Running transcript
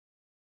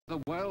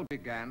the world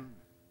began,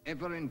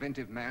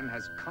 ever-inventive man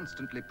has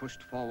constantly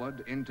pushed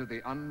forward into the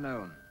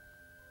unknown.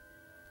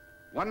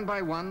 One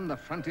by one, the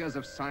frontiers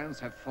of science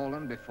have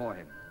fallen before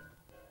him.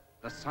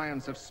 The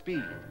science of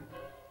speed,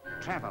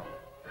 travel,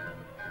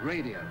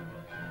 radio.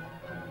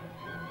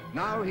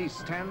 Now he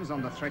stands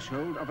on the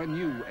threshold of a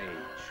new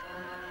age,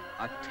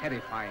 a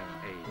terrifying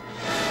age.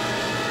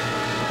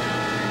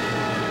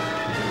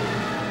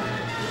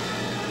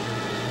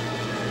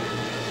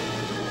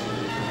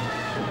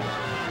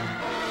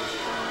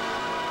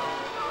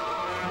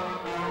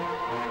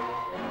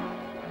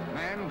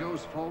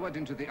 Forward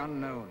into the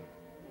unknown.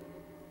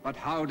 But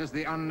how does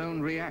the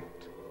unknown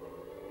react?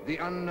 The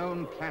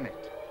unknown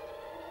planet,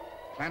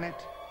 Planet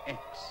X.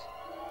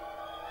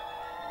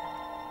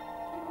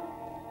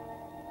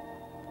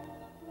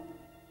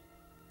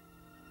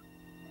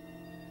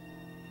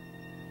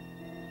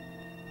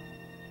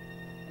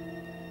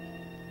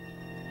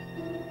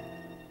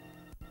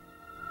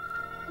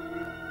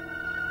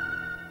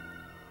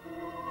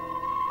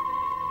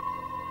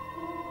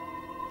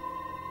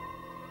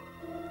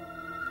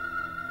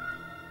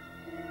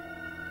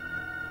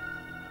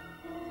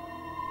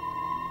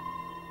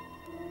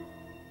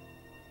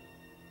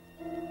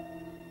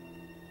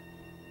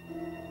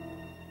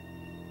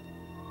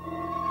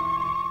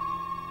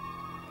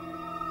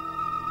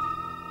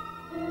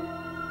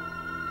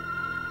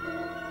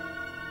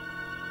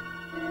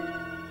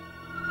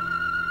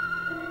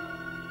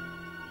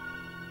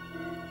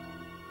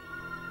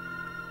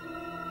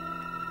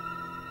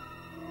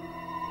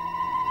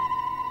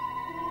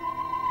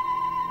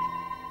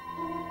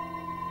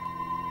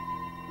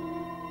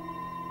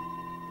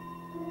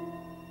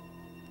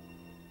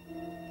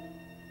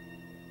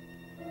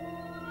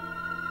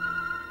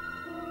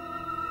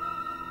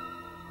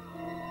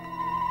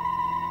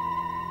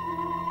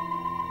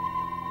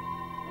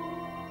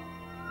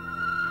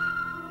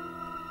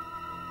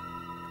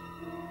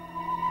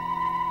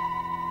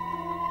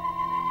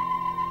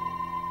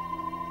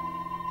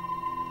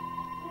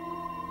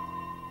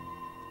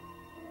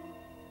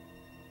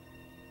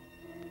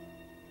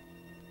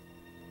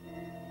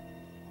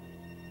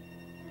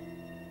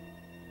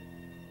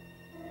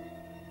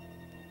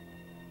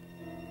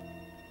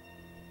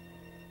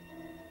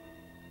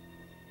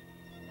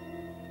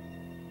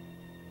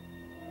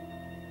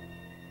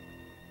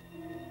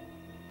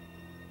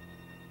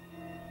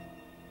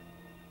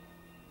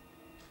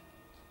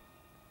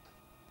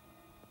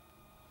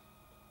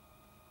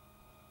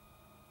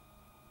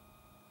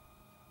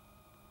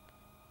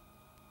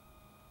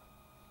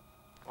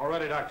 All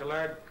ready, Dr.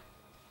 Laird.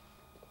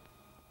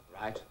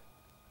 Right.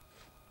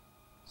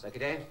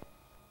 Circuit A.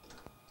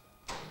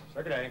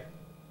 Circuit A.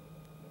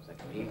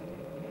 Circuit B.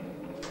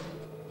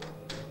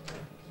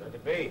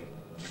 Circuit B.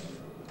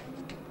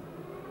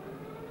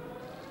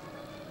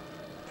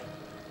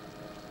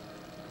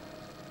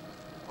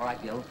 All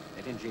right, Gil.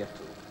 Let in GF2.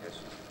 Yes.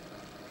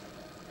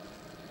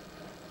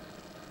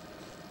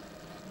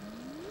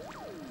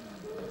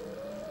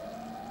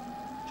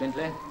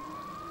 Gently.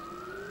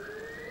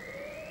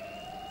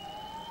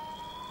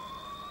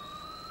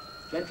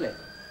 Gently.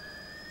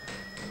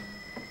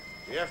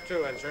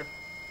 GF2 in, sir.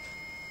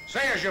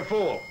 Say as you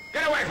fool.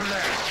 Get away from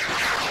there!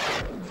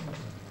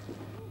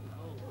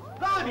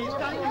 Blimey, it's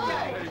done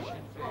again.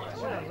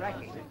 What a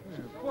racket.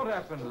 What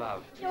happened,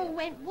 love? It all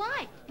went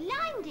white,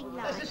 blinding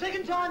light. That's the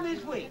second time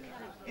this week.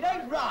 It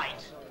ain't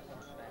right.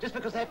 Just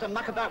because they have to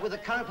muck about with the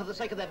current for the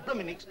sake of their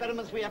blooming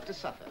experiments, we have to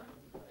suffer.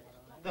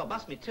 They'll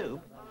bust me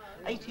tube.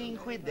 18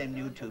 quid them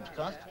new tubes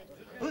cost.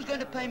 Who's going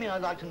to pay me,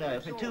 I'd like to know,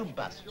 if my tube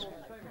busts?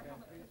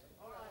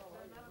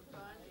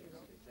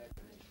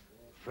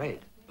 Fred,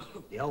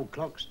 the old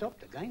clock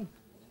stopped again.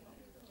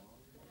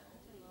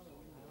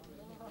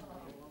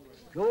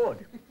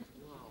 Good.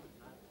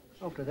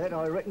 After that,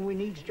 I reckon we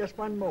needs just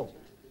one more.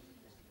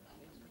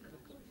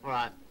 All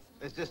right,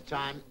 it's this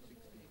time.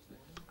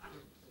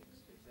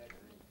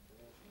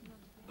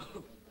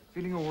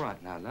 Feeling all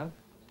right now, love?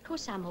 Of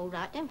course I'm all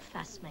right, don't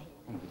fuss me.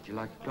 Oh, would you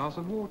like a glass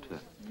of water?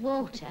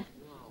 Water?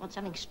 Want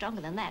something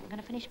stronger than that? I'm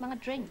going to finish my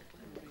drink.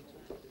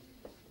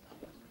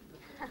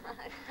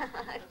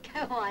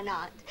 Go on,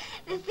 Aunt.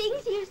 The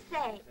things you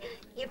say.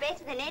 You're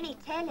better than any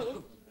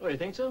telly. Oh, you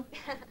think so?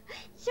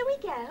 Shall we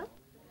go?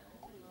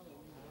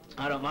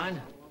 I don't mind.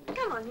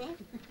 Come on, then.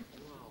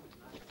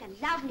 It's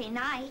a lovely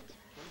night.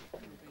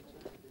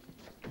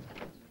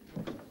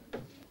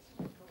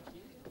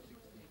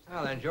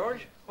 Well then,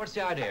 George, what's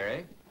the idea,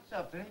 eh? What's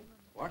up, Billy?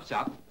 What's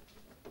up?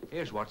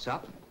 Here's what's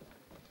up.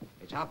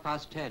 It's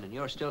 10:30 and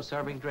you're still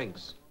serving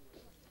drinks.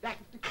 That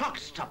clock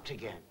stopped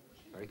again.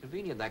 Very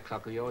convenient, that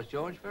clock of yours,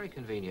 George. Very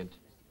convenient.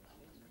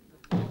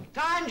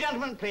 Time,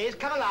 gentlemen, please.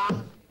 Come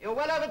along. You're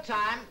well over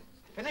time.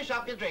 Finish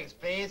up your drinks,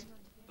 please.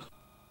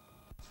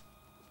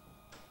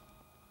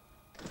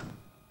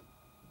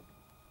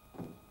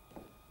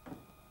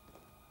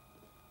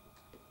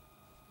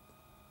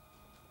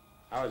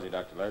 How is he,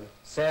 Dr. Laird?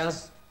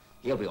 Says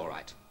he'll be all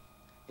right.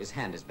 His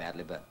hand is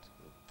badly burnt.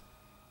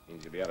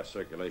 Means he'll be out of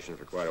circulation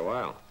for quite a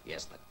while.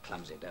 Yes, the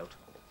clumsy dolt.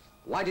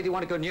 Why did he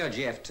want to go near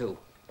GF2?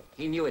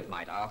 He knew it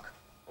might arc.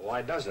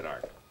 Why does it,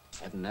 Art?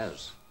 Heaven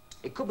knows.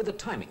 It could be the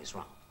timing is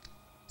wrong.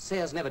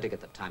 Sayers never did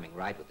get the timing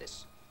right with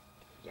this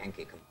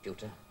Yankee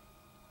computer.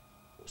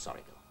 Oh,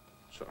 sorry, Bill.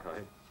 It's all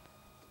right.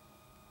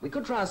 We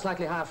could try a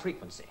slightly higher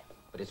frequency,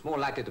 but it's more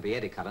likely to be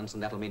eddy currents,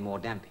 and that'll mean more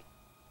damping.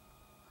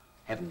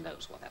 Heaven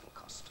knows what that'll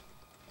cost.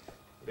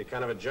 It'd be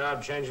kind of a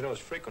job changing those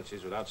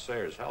frequencies without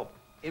Sayers' help.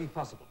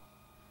 Impossible.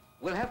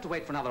 We'll have to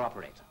wait for another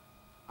operator.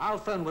 I'll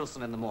phone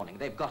Wilson in the morning.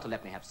 They've got to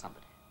let me have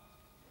somebody.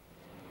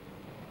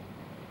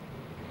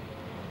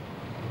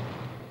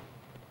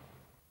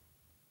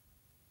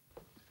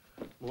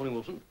 Morning,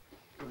 Wilson.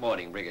 Good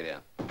morning, Brigadier.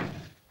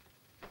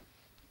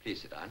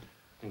 Please sit down.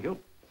 Thank you.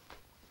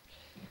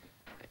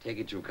 I take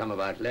it you've come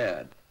about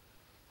Laird.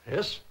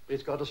 Yes,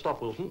 it's got to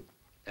stop, Wilson.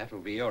 That will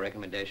be your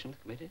recommendation,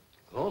 Committee?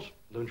 Of course.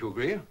 Don't you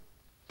agree?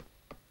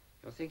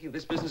 You're thinking of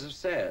this business of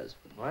Sayers.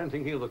 I'm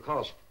thinking of the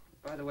cost.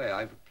 By the way,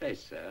 I've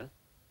replaced Sayers.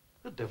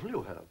 The devil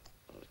you have.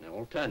 Well, there's no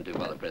alternative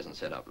while the present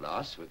setup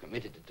lasts. We're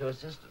committed to 2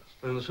 assistants.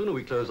 And the sooner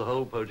we close the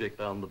whole project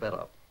down, the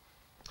better.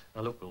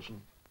 Now, look, Wilson.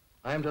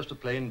 I am just a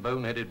plain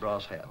bone-headed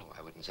brass hat. Oh,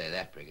 I wouldn't say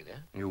that, Brigadier.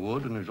 You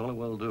would, and you jolly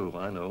well do,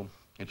 I know.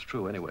 It's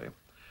true anyway.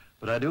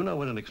 But I do know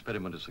when an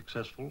experiment is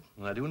successful,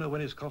 and I do know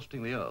when it's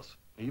costing the Earth,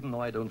 even though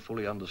I don't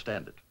fully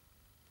understand it.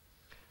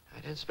 I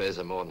don't suppose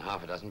there are more than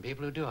half a dozen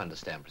people who do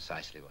understand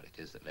precisely what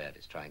it is that Laird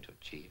is trying to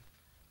achieve.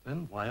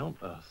 Then why on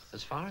earth?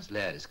 As far as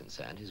Laird is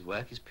concerned, his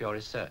work is pure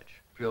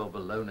research. Pure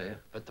baloney.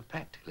 But the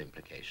practical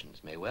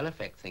implications may well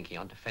affect thinking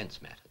on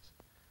defense matters.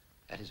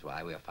 That is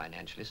why we are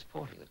financially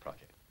supporting the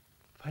project.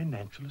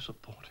 Financially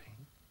supporting?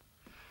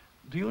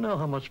 Do you know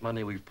how much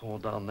money we've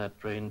poured down that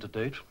drain to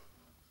date?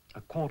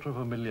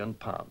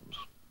 £250,000.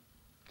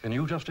 Can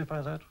you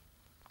justify that?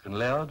 Can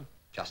Laird?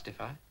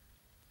 Justify?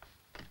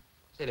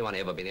 Has anyone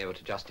ever been able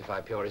to justify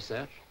pure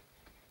research?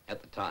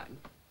 At the time.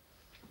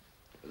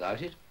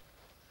 Without it?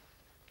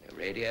 No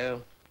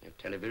radio, no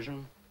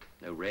television,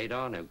 no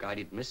radar, no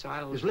guided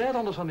missiles. Is Laird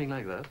onto something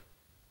like that?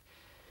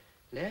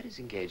 Laird is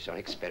engaged on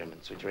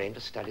experiments which are aimed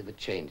to study the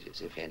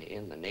changes, if any,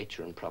 in the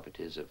nature and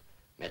properties of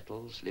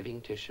metals,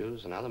 living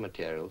tissues, and other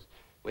materials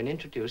when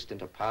introduced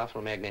into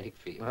powerful magnetic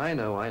fields. I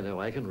know.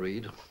 I can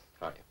read.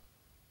 Right.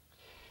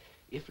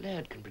 If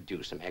Laird can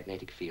produce a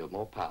magnetic field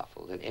more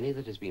powerful than any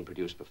that has been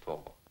produced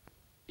before,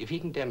 if he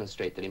can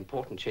demonstrate that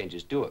important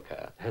changes do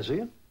occur... Has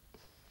he?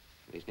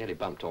 He's nearly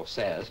bumped off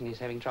Sayers, and he's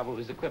having trouble with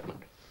his equipment.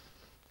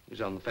 He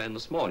was on the phone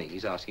this morning.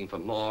 He's asking for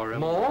more...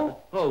 More?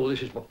 Oh,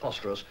 this is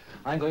preposterous.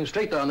 I'm going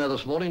straight down there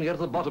this morning to get to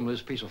the bottom of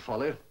this piece of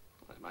folly.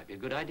 Well, it might be a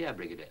good idea,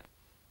 Brigadier.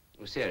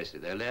 Well, seriously,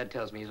 though, Laird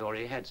tells me he's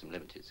already had some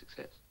limited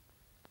success.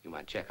 You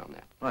might check on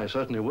that. I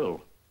certainly will.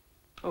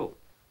 Oh.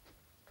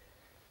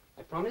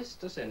 I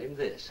promised to send him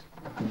this.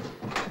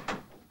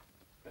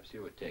 Perhaps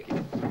you would take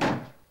it.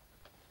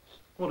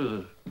 What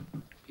is it?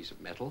 A piece of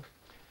metal.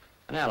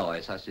 An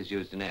alloy such as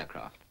used in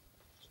aircraft.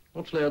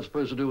 What's Laird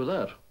supposed to do with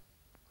that?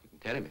 You can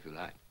tell him if you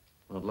like.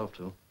 I'd love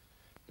to.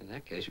 In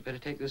that case, you'd better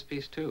take this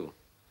piece, too.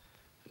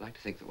 I'd like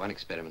to think that one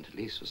experiment, at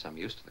least, was some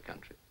use to the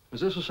country.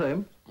 Is this the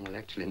same? Well,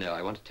 actually, no.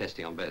 I want a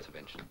testing on both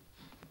eventually.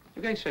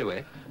 You're going straight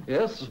away?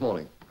 Yes, this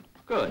morning.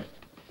 Good.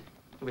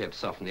 We have to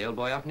soften the old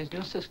boy up and his new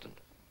assistant.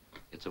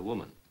 It's a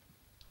woman.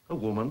 A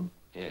woman?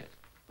 Yes.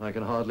 I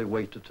can hardly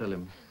wait to tell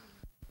him.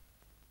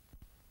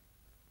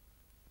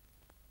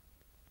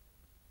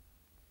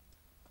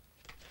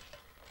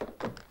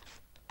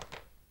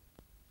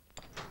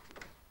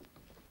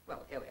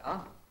 Well, here we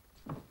are.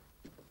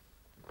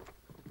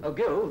 Oh,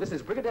 Gil, this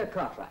is Brigadier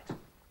Cartwright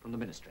from the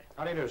Ministry.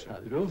 How do you do, sir? How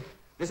do you do?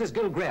 This is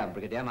Gil Graham,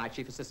 Brigadier, my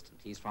chief assistant.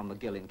 He's from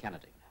McGill in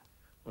Canada.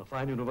 A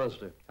fine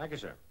university. Thank you,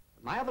 sir.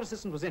 My other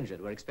assistant was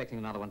injured. We're expecting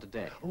another one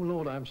today. Oh,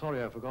 Lord, I'm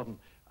sorry, I've forgotten.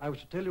 I was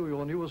to tell you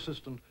your new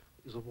assistant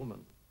is a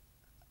woman.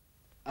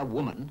 A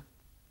woman?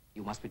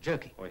 You must be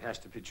joking. Oh, he has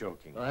to be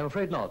joking. I'm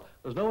afraid not.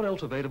 There's no one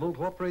else available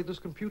to operate this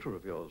computer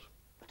of yours.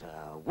 But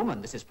a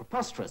woman, this is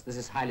preposterous. This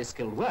is highly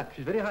skilled work.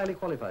 She's very highly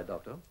qualified,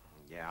 Doctor.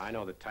 Yeah, I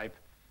know the type.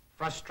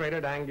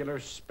 Frustrated, angular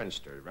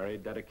spinster, very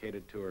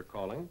dedicated to her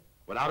calling.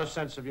 Without a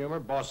sense of humor,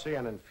 bossy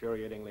and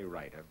infuriatingly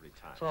right every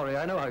time. Sorry,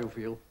 I know how you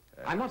feel.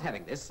 I'm not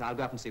having this. I'll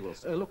go up and see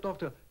Wilson. Look,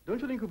 Doctor, don't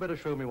you think you'd better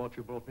show me what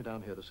you brought me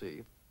down here to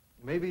see?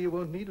 Maybe you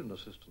won't need an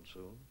assistant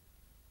soon.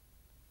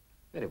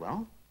 Very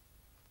well.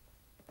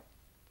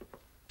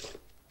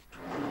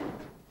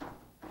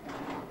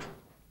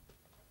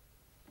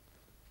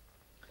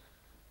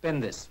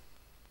 Bend this.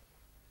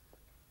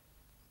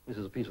 This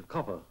is a piece of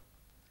copper.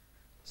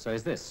 So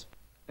is this.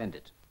 Bend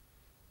it.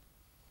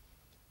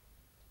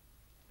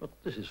 But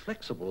this is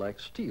flexible like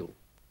steel.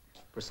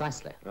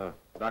 Precisely.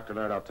 Dr.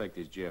 Laird, I'll take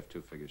these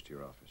GF2 figures to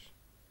your office.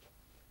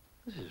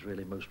 This is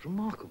really most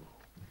remarkable.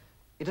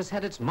 It has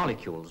had its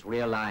molecules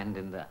realigned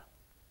in there.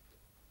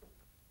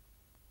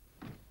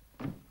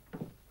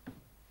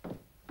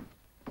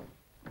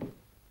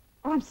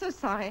 Oh, I'm so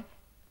sorry.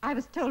 I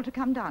was told to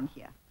come down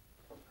here.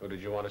 Who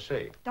did you want to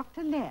see?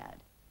 Dr.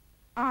 Laird.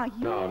 Are you?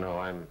 No,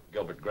 I'm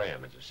Gilbert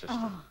Graham, his assistant.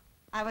 Oh,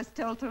 I was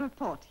told to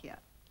report here.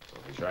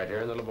 Well, he's right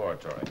here in the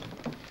laboratory.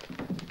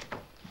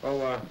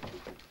 Oh,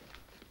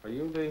 Are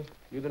you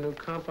the new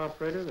comp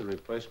operator, the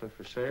replacement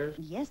for Sayers?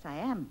 Yes, I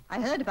am. I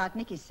heard about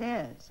Nicky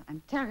Sayers.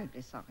 I'm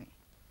terribly sorry.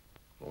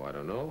 Oh, I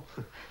don't know.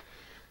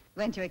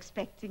 Weren't you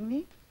expecting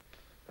me?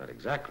 Not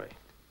exactly.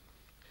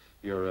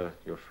 You're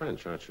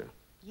French, aren't you?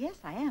 Yes,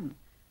 I am.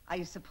 Are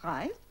you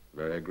surprised?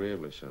 Very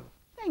agreeably so.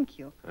 Thank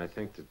you. I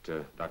think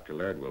that Dr.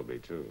 Laird will be,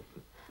 too.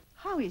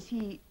 How is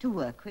he to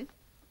work with?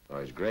 Oh,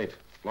 he's great,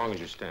 as long as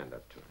you stand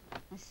up to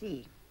him. I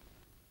see.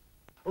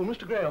 Oh,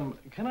 Mr. Graham,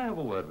 can I have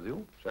a word with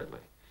you? Certainly.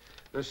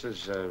 This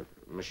is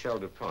Michelle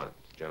DuPont,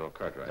 General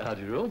Cartwright. How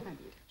do you do?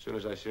 As soon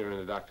as I see her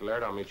into Dr.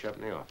 Laird, I'll meet you up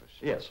in the office.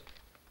 Yes.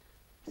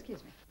 Excuse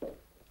me.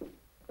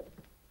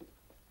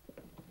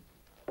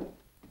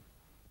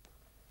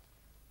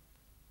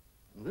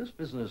 This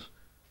business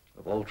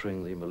of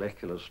altering the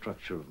molecular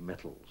structure of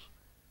metals,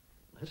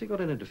 has he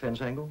got any defense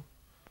angle?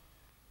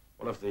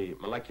 Well, if the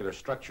molecular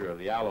structure of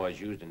the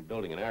alloys used in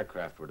building an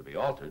aircraft were to be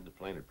altered, the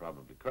plane would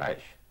probably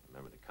crash.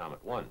 Remember the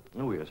Comet 1?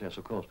 Oh, yes,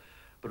 of course.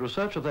 But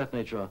research of that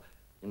nature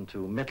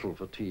into metal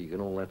fatigue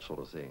and all that sort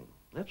of thing,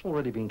 that's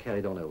already been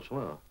carried on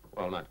elsewhere.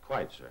 Well, not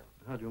quite, sir.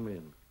 How do you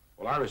mean?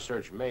 Well, our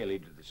research may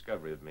lead to the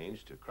discovery of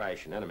means to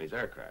crash an enemy's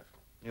aircraft.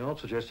 You're not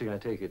suggesting, I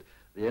take it,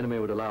 the enemy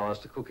would allow us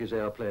to cook his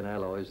airplane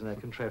alloys in that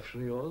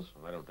contraption of yours?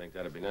 Well, I don't think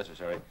that'd be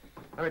necessary.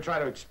 Let me try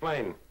to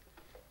explain.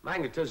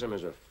 Magnetism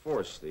is a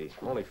force, the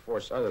only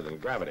force other than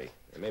gravity.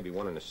 There may be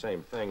one and the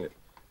same thing that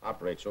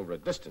operates over a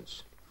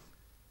distance.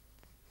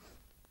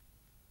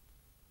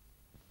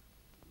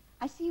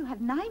 I see you have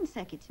 9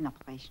 circuits in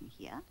operation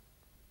here,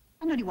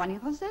 and only 1 in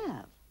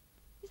reserve.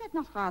 Is that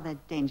not rather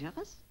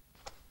dangerous?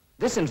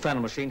 This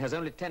infernal machine has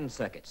only 10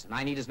 circuits, and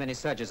I need as many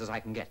surges as I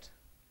can get.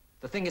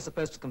 The thing is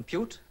supposed to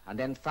compute and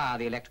then fire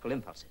the electrical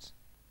impulses.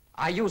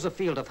 I use a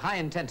field of high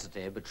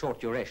intensity but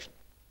short duration.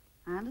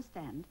 I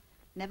understand.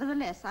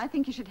 Nevertheless, I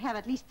think you should have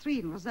at least 3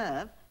 in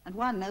reserve and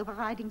 1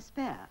 overriding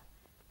spare.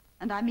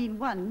 And I mean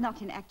 1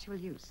 not in actual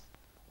use.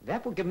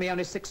 That will give me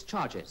only 6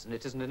 charges, and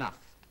it isn't enough.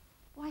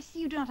 Oh, I see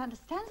you do not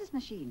understand this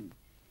machine.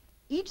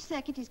 Each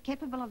circuit is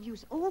capable of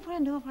use over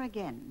and over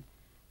again,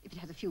 if it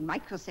has a few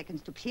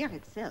microseconds to clear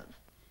itself.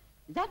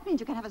 That means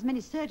you can have as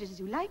many surges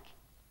as you like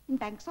in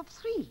banks of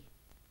 3.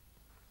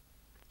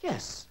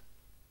 Yes.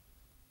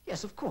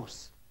 Yes, of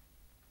course.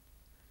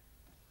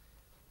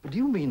 But do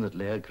you mean that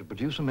Laird could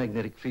produce a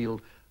magnetic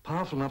field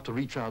powerful enough to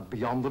reach out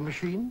beyond the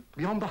machine,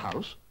 beyond the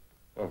house?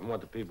 Well, from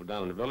what the people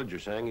down in the village are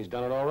saying, he's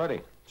done it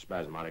already,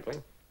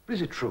 spasmodically. But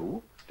is it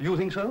true? Do you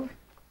think so?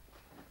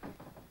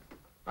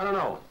 I don't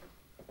know.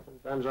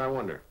 Sometimes I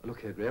wonder.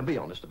 Look here, Graham, be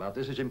honest about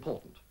this. It's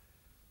important.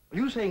 Are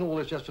you saying all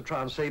this just to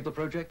try and save the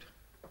project?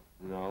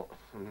 No,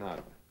 I'm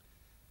not.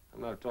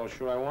 I'm not at all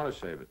sure I want to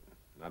save it.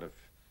 Not if...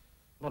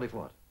 Not if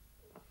what?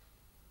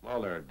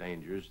 Well, there are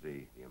dangers,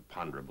 the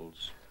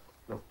imponderables.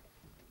 Look,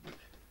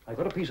 I've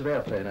got a piece of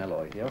airplane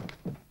alloy here.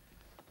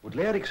 Would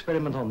Laird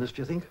experiment on this,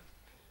 do you think?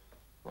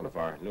 Well, if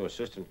our new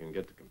assistant can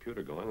get the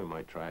computer going, we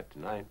might try it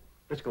tonight.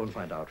 Let's go and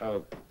find out.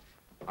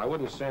 I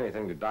wouldn't say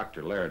anything to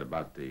Dr. Laird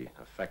about the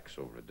effects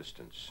over a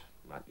distance.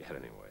 Not yet,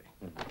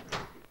 anyway.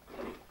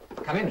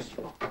 Come in, Mr.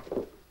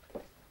 DuPont.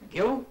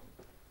 Gil?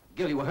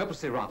 Gil, you were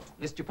hopelessly wrong.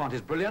 Miss DuPont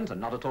is brilliant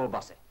and not at all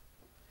bossy.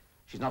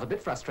 She's not a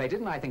bit frustrated,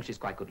 and I think she's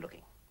quite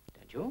good-looking.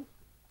 Don't you?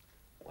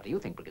 What do you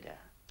think, Brigadier?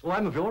 Oh,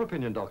 I'm of your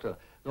opinion, Doctor,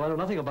 though I know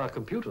nothing about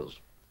computers.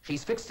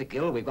 She's fixed it,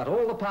 Gil. We've got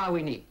all the power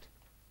we need.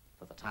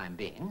 For the time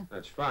being.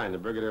 That's fine. The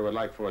Brigadier would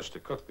like for us to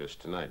cook this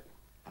tonight.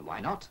 And why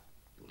not?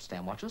 You'll stay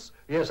and watch us?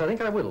 Yes, I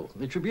think I will.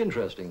 It should be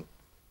interesting.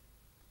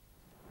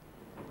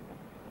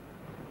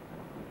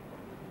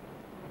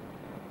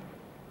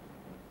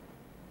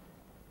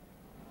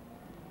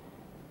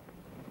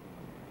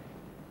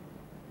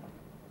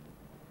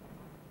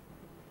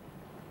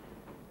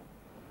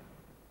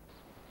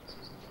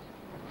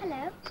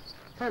 Hello.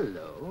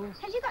 Hello.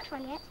 Have you got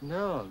one yet?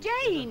 No.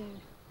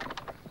 Jane!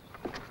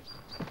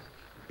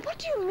 What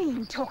do you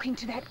mean, talking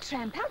to that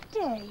tramp? How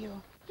dare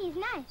you? He's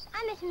nice.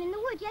 I met him in the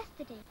wood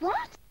yesterday.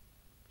 What?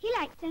 He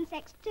likes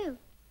insects too.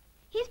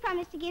 He's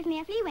promised to give me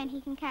a flea when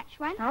he can catch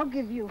one. I'll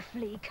give you a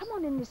flea. Come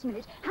on in this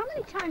minute. How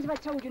many times have I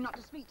told you not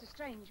to speak to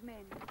strange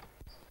men?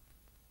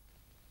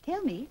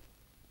 Tell me,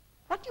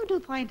 what do you do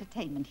for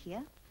entertainment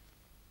here?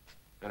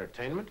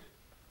 Entertainment?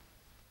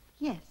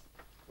 Yes.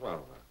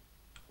 Well,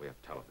 we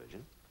have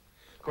television.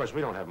 Of course,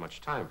 we don't have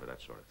much time for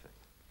that sort of thing.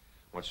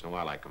 Once in a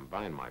while, I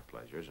combine my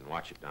pleasures and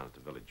watch it down at the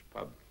village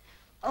pub.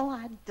 Oh,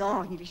 I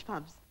adore English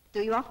pubs.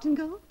 Do you often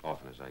go?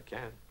 Often as I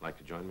can. Like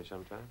to join me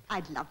sometime?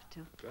 I'd love to.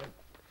 Good.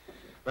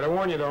 But I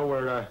warn you, though,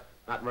 we're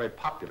not very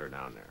popular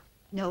down there.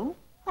 No?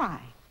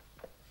 Why?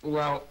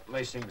 Well,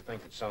 they seem to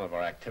think that some of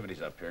our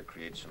activities up here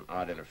create some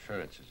odd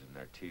interferences in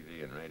their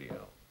TV and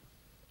radio.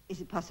 Is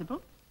it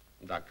possible?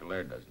 Dr.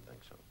 Laird doesn't think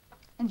so.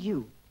 And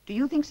you? Do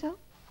you think so?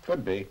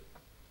 Could be.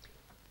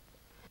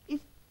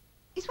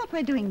 Is what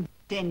we're doing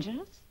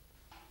dangerous?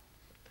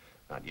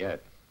 Not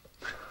yet.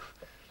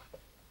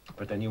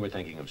 But then you were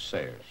thinking of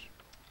Sayers.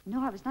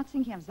 No, I was not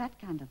thinking of that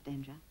kind of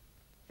danger.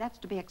 That's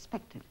to be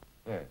expected.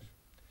 Yes.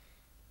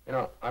 You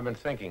know, I've been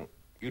thinking,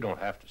 you don't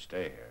have to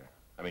stay here.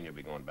 I mean, you'll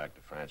be going back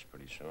to France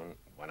pretty soon.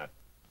 Why not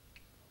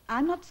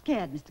I'm not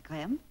scared, Mr.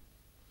 Graham.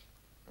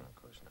 No, of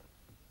course not.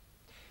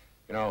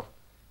 You know,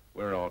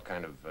 we're all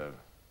kind of,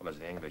 well, as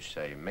the English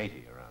say,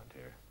 matey around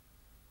here.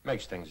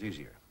 Makes things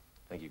easier.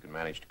 Think you can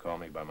manage to call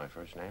me by my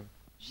first name?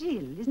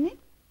 Gilles, isn't it?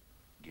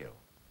 Gil.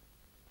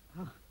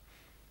 Oh.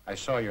 I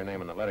saw your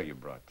name in the letter you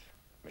brought.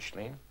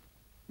 Micheline?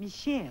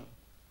 Michel.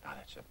 Ah,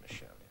 that's it,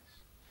 Michelle, yes.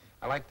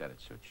 I like that. It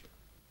suits you.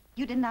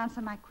 You didn't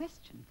answer my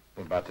question.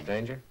 About the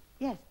danger?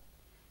 Yes.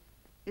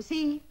 You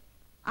see,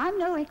 I'm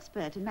no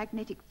expert in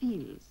magnetic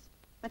fields,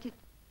 but it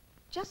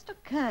just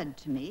occurred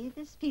to me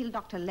this field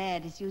Dr.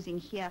 Laird is using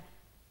here,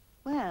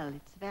 well,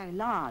 it's a very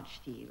large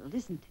field,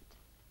 isn't it?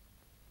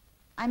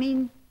 I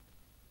mean,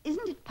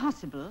 isn't it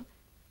possible?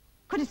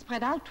 Could it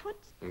spread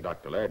outwards?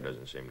 Dr. Laird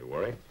doesn't seem to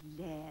worry.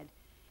 Laird.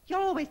 You're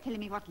always telling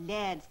me what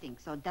Laird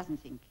thinks or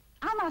doesn't think.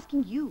 I'm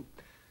asking you.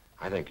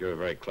 I think you're a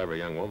very clever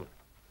young woman.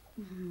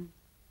 Mm-hmm.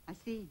 I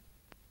see.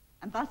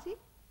 And bossy?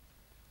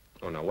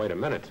 Oh, now, wait a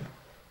minute.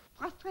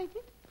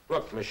 Frustrated?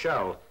 Look,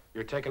 Michelle,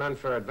 you're taking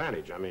unfair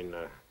advantage. I mean,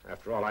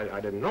 after all,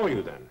 I didn't know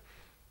you then.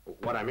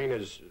 What I mean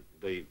is,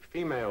 the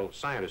female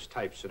scientist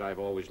types that I've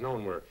always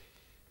known were,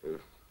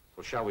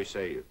 well, shall we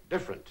say,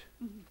 different.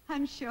 Mm-hmm.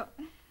 I'm sure.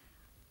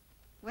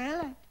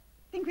 Well, I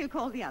think we'll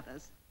call the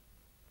others.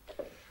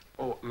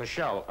 Oh,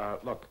 Michelle,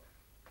 look,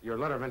 your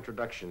letter of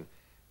introduction,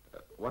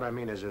 what I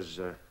mean is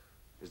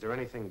there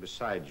anything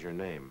besides your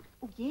name?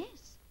 Oh,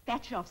 yes.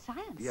 Bachelor of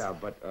Science. Yeah,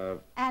 but,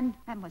 And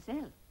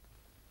Mademoiselle.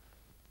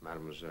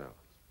 Mademoiselle.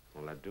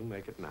 Well, that do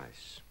make it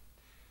nice.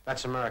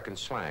 That's American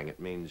slang. It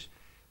means,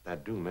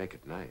 that do make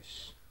it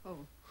nice.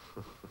 Oh.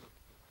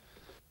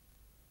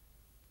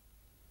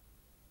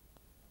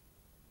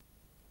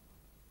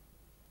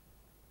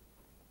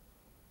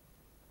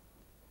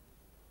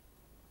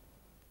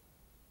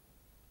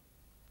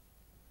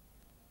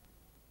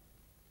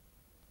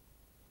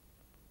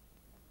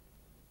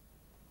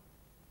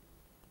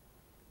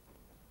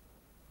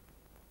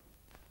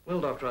 Well,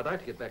 Doctor, I'd like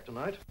to get back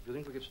tonight. Do you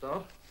think we could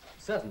start?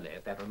 Certainly,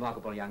 if that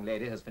remarkable young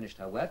lady has finished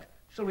her work.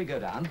 Shall we go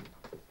down?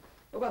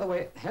 Oh, by the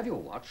way, have you a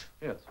watch?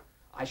 Yes.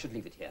 I should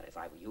leave it here if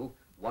I were you.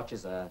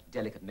 Watches are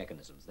delicate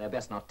mechanisms. They're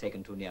best not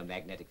taken too near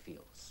magnetic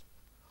fields.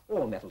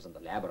 All metals in the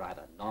lab are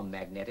either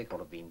non-magnetic or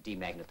have been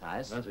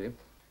demagnetized. I see.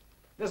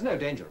 There's no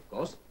danger, of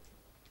course.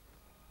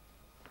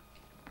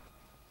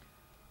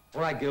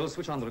 All right, Gil,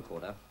 switch on the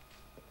recorder.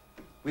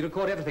 We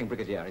record everything,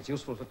 Brigadier. It's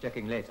useful for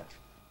checking later.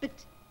 But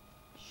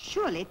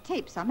surely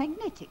tapes are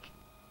magnetic.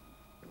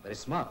 You're very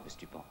smart, Miss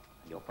Dupont,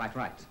 and you're quite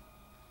right.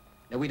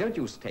 No, we don't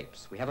use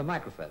tapes. We have a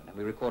microphone, and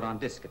we record on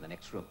disc in the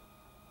next room.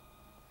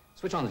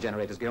 Switch on the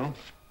generators, Gil.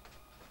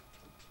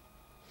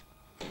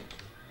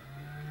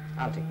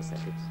 I'll take the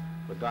circuits.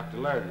 But Dr.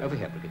 Laird... Over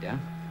here, Brigadier.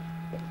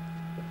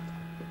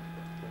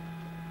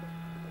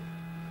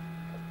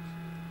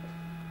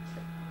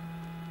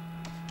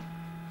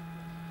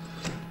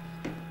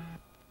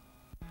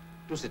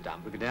 Do sit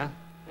down, Brigadier.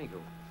 Thank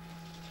you.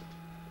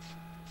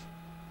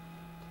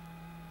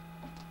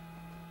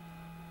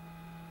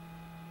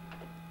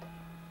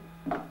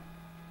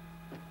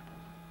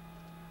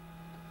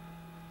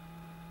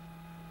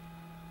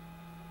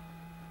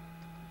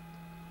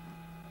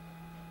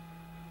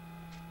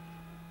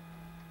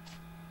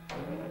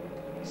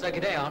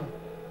 Circuit A on.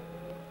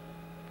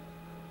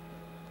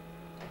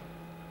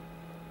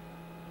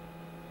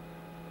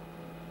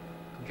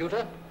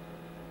 Computer?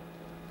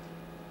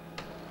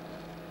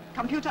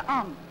 Computer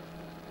on.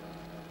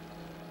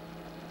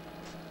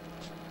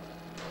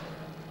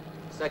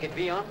 Circuit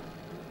B on.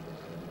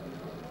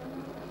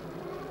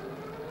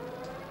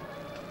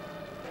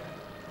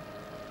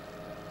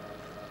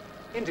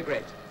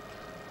 Integrate.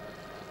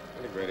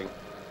 Integrating.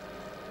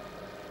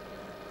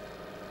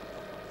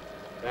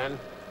 10.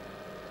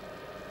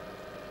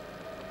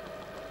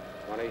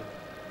 20.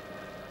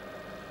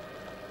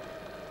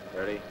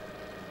 30.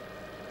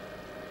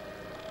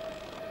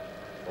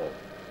 Hold.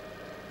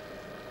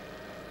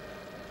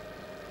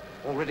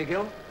 All ready,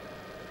 Gil?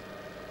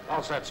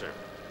 All set, sir.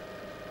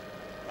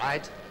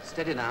 Right.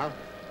 Steady now.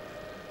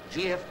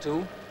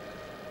 GF2.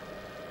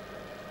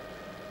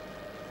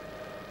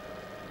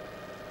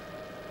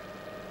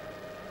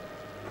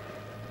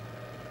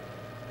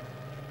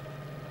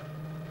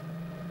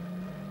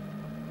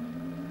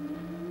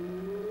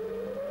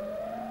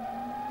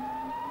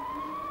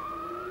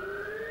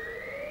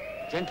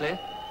 Gently.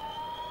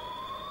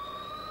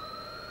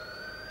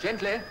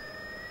 Gently.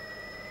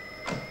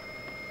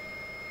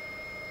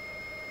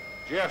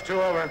 GF2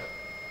 over.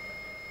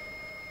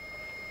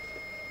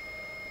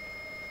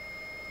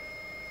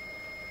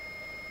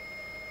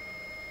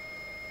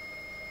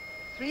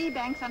 Three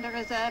banks under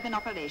reserve in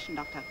operation,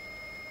 Doctor.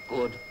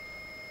 Good.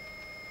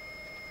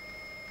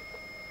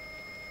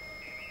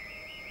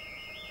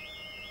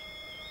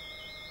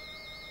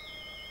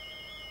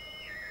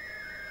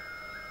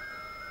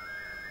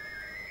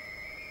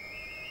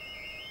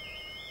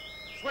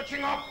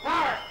 Switching off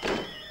power!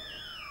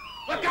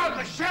 Look out,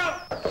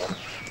 Michelle!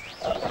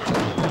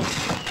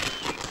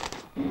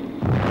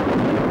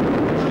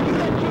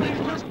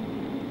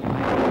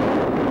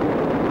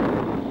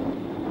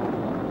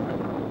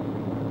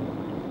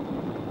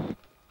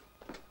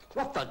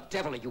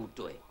 devil are you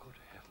doing? Good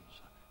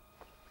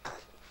heavens.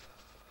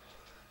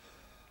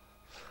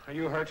 Are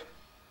you hurt?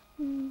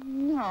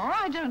 No,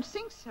 I don't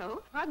think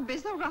so.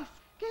 Rugby's a rough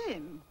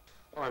game.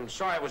 Oh, I'm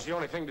sorry. It was the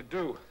only thing to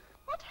do.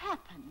 What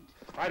happened?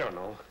 I don't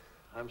know.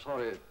 I'm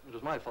sorry. It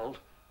was my fault.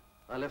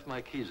 I left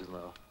my keys in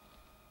there.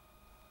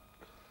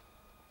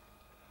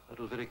 That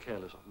was very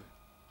careless of me.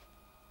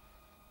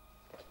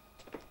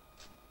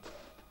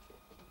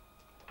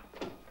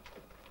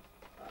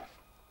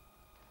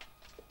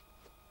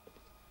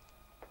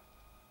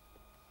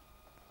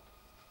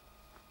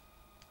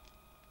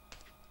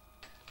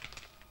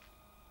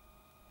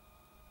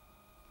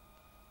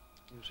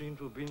 You seem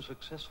to have been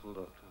successful,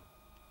 Doctor.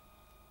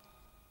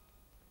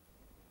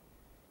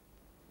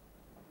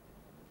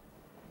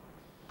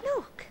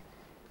 Look.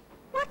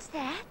 What's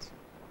that?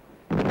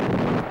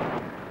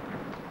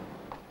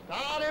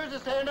 Down, here's the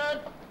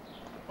standard.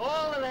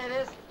 All the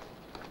ladies.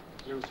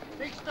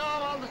 Big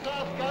storm on the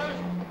south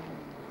coast.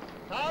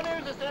 Down,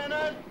 here's the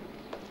standard.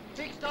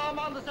 Big storm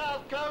on the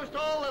south coast.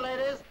 All the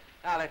ladies.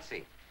 Now, let's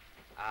see.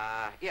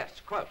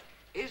 Yes, quote.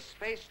 Is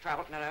space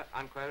travel... No,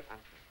 unquote.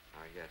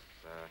 Yes,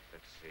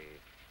 let's see.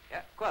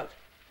 Yeah, quote.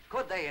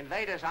 Could they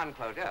invade us,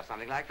 unquote. Yeah,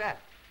 something like that.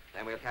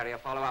 Then we'll carry a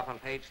follow-up on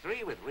page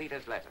 3 with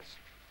readers' letters.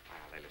 Well,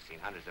 they'll have seen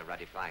hundreds of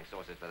ruddy flying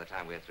saucers by the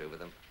time we're through with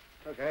them.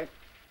 Okay.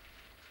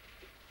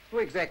 Who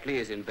exactly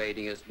is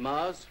invading us?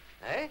 Mars?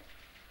 Eh?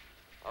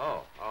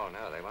 Oh,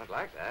 no, they won't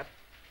like that.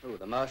 Who,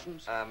 the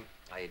Martians?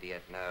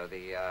 Idiot, no,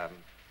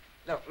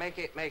 look, make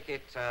it,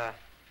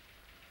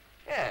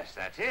 yes,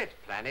 that's it,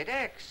 Planet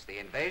X, the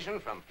invasion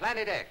from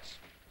Planet X.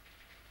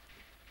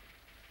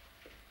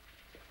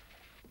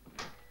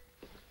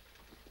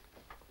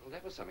 Well,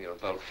 that was some of your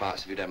bold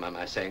farce, if you don't mind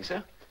my saying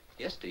so.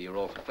 Yesterday you were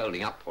all for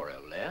folding up poor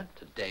old Laird.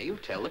 Today you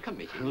tell the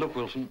committee. Look,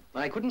 Wilson,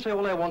 I couldn't say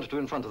all I wanted to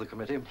in front of the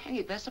committee.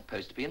 Hey, they're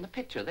supposed to be in the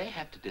picture. They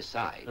have to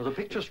decide. Now, the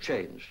picture's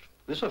changed.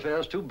 This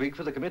affair's too big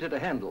for the committee to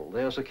handle.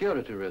 There are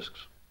security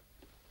risks.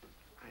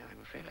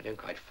 I'm afraid I don't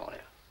quite follow.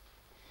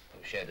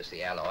 You showed us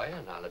the alloy,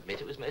 and I'll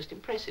admit it was most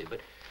impressive, but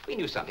we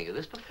knew something of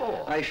this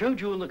before. I showed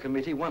you in the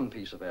committee one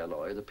piece of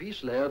alloy, the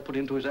piece Laird put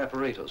into his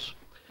apparatus.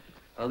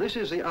 Now, this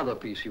is the other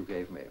piece you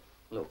gave me.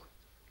 Look.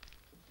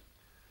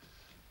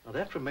 Now,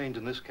 that remained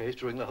in this case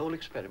during the whole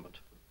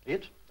experiment.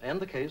 It, and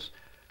the case,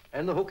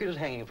 and the hook it is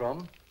hanging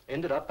from,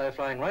 ended up by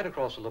flying right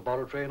across the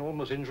laboratory and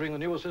almost injuring the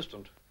new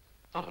assistant.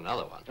 Not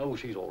another one. Oh,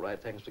 she's all right,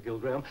 thanks to Gil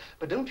Graham.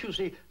 But don't you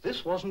see,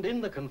 this wasn't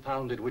in the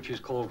confounded witch's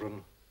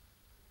cauldron.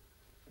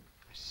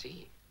 I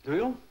see. Do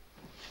you?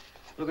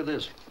 Look at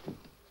this.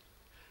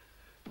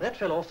 That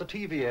fell off the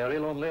TV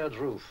aerial on Laird's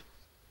roof.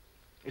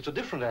 It's a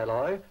different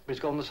alloy, but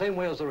it's gone the same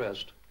way as the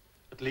rest.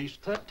 At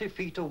least 30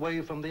 feet away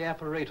from the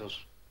apparatus.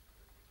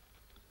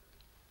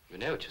 You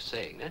know what you're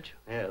saying, don't you?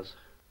 Yes.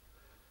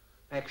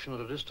 Action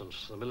at a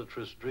distance, the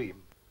militarist's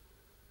dream.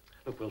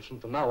 Look, Wilson,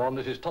 from now on,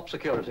 this is top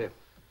security.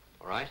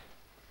 All right.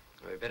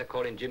 Well, we'd better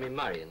call in Jimmy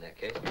Murray in that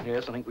case.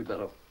 Yes, I think we'd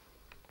better.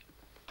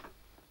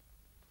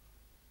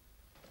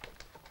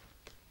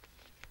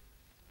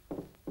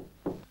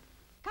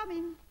 Come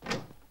in.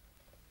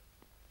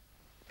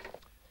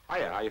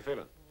 Hiya, how you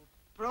feeling?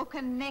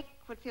 Broken neck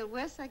would feel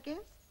worse, I guess.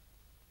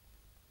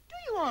 Do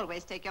you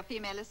always take your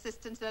female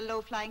assistants to a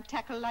low-flying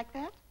tackle like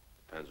that?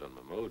 Depends on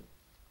my mood.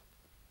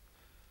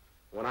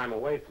 When I'm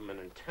away from an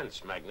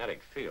intense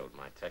magnetic field,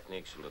 my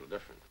technique's a little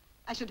different.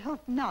 I should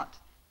hope not.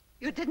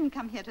 You didn't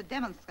come here to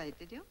demonstrate,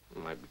 did you?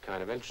 It might be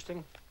kind of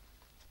interesting.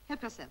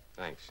 Help yourself.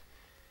 Thanks.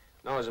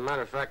 No, as a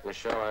matter of fact,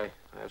 Michelle, I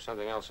have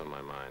something else on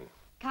my mind.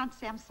 Can't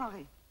say I'm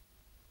sorry.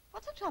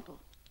 What's the trouble?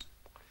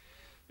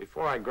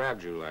 Before I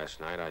grabbed you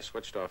last night, I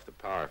switched off the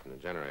power from the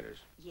generators.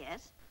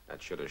 Yes?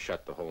 That should have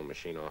shut the whole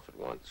machine off at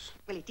once.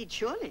 Well, it did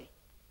surely.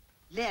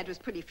 Laird was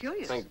pretty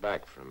furious. Think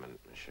back for a minute,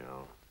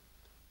 Michelle.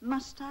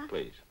 Must I?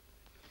 Please.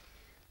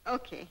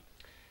 Okay.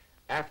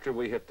 After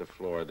we hit the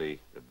floor, the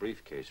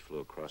briefcase flew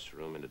across the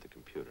room into the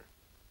computer.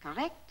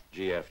 Correct.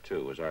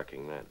 GF2 was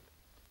arcing then.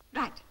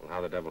 Right. Well,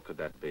 how the devil could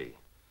that be?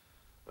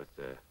 With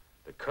the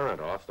current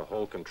off, the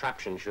whole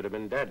contraption should have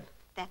been dead.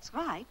 That's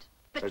right.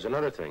 But there's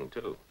another thing,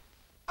 too.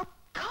 Of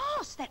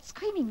course, that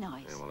screaming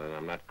noise. Yeah, well, then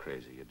I'm not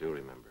crazy. You do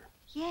remember.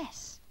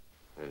 Yes.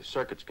 The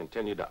circuits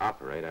continued to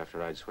operate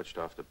after I'd switched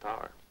off the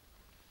power.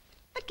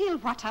 But, Gil,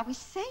 what are we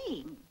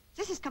saying?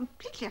 This is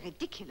completely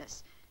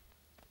ridiculous.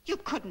 You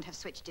couldn't have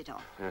switched it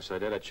off. Yes, I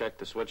did. I checked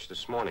the switch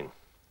this morning.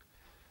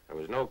 There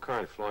was no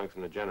current flowing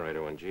from the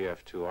generator when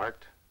GF2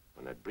 arced,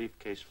 when that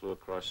briefcase flew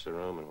across the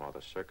room, and while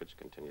the circuits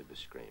continued to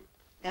scream.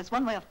 There's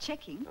one way of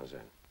checking. How's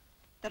that?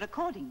 The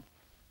recording.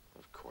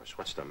 Of course.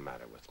 What's the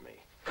matter with me?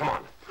 Come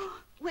on.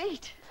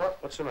 Wait.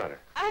 What's the matter?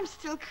 I'm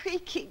still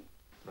creaking.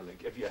 Let me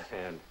give you a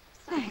hand.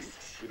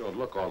 Thanks. You don't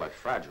look all that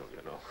fragile,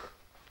 you know.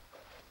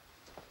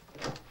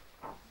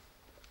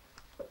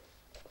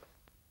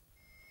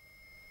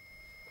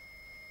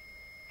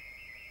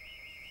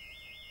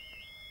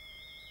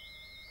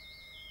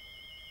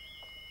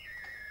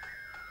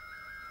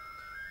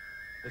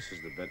 This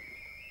is the bit.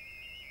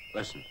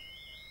 Listen.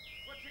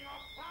 Switching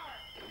off power.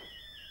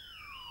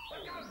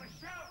 Look out,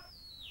 Michelle!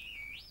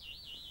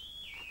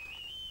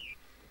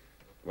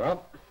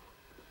 Well?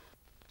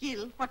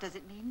 Gil, what does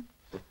it mean?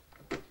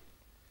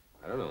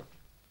 I don't know.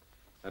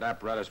 That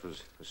apparatus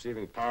was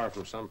receiving power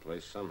from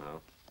someplace, somehow.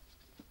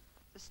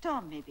 The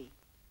storm, maybe.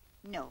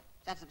 No,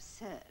 that's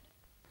absurd.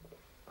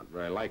 Not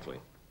very likely.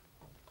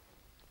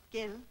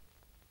 Gil,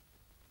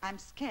 I'm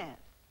scared.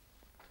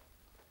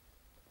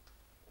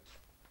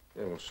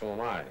 Yeah, well, so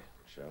am I,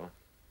 Michelle.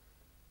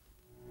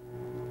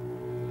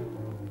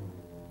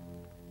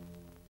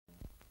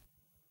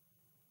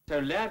 So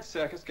Laird's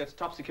circus gets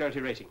top security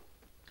rating.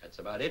 That's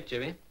about it,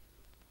 Jimmy.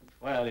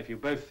 Well, if you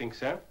both think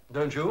so.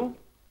 Don't you?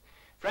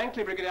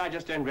 Frankly, Brigadier, I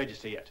just don't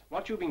register yet.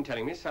 What you've been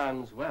telling me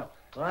sounds, well...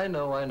 I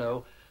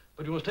know.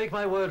 But you must take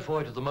my word for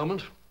it at the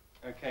moment.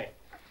 Okay.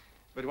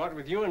 But what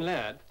with you and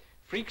Laird,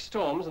 freak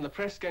storms and the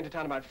press going to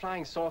town about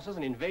flying saucers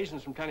and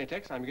invasions from Planet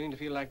X, I'm beginning to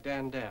feel like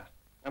Dan Dare.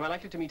 Am I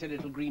likely to meet a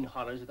little green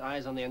horrors with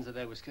eyes on the ends of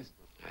their whiskers?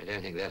 I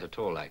don't think that at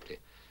all likely.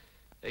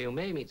 Though you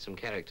may meet some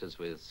characters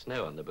with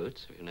snow on the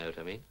boots, if you know what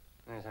I mean.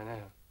 Yes, I know.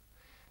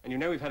 And you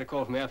know we've had a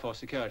call from Air Force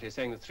Security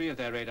saying that 3 of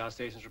their radar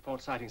stations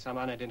report sighting some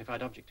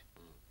unidentified object.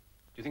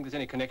 Do you think there's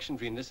any connection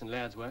between this and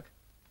Laird's work?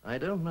 I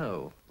don't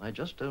know. I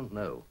just don't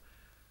know.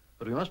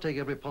 But we must take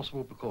every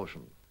possible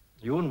precaution.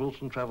 You and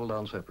Wilson travel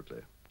down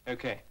separately.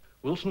 Okay.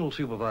 Wilson will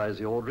supervise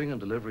the ordering and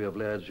delivery of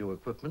Laird's new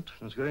equipment,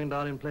 and it's going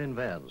down in plain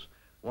vans.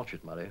 Watch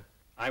it, Murray.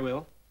 I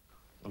will.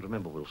 And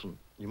remember, Wilson,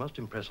 you must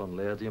impress on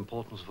Laird the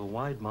importance of a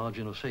wide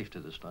margin of safety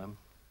this time.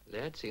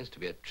 Laird seems to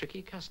be a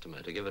tricky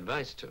customer to give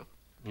advice to.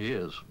 He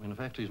is. In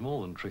fact, he's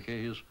more than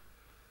tricky. He's...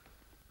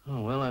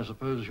 Oh, well, I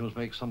suppose you must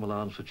make some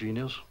allowance for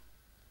genius.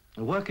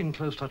 And work in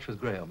close touch with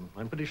Graham.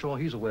 I'm pretty sure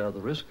he's aware of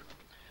the risk.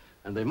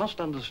 And they must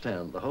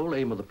understand the whole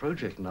aim of the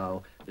project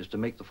now is to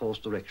make the force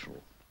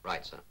directional.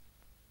 Right, sir.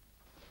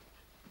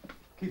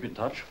 Keep in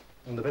touch,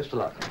 and the best of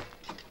luck.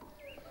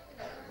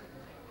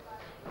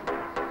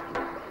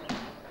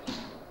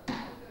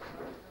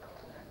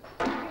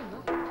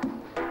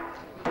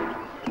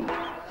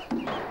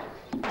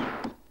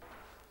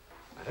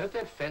 I hope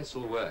that fence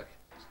will work.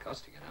 It's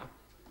costing enough.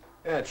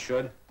 Yeah, it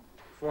should.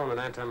 Form an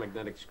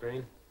anti-magnetic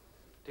screen.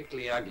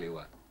 Particularly ugly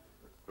one.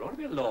 There ought to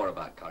be a law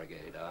about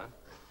corrugated iron.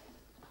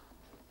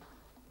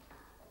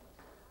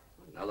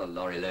 Another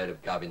lorry load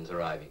of gubbins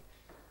arriving.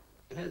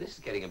 You know, this is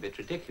getting a bit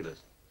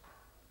ridiculous.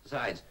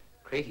 Besides,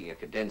 creating a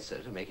condenser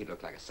to make it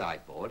look like a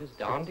sideboard is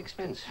darned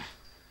expensive.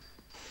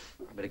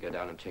 I better go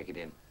down and check it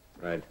in.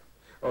 Right.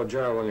 Oh,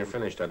 Gerald, when you're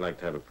finished, I'd like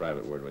to have a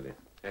private word with you.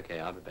 Okay,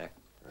 I'll be back.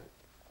 Right.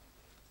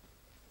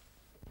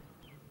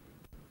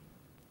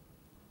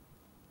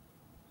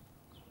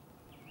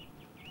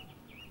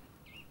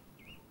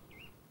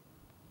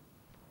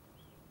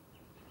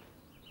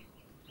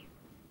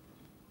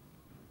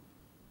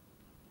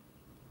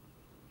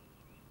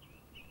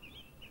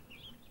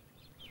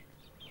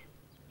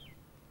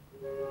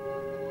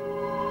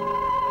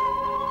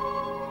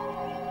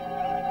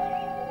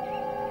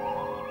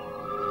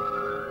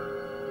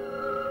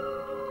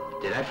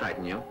 Did I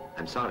frighten you?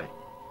 I'm sorry.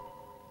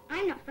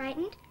 I'm not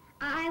frightened.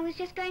 I was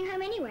just going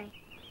home anyway.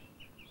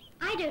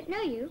 I don't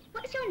know you.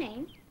 What's your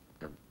name?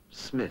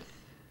 Smith.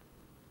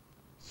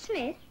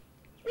 Smith?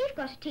 We've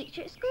got a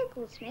teacher at school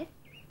called Smith.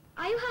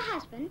 Are you her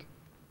husband?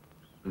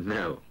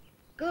 No.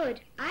 Good.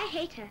 I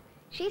hate her.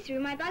 She threw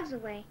my bugs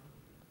away.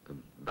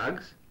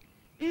 Bugs?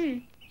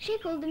 She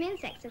called them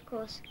insects, of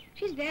course.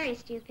 She's very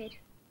stupid.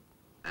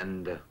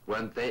 And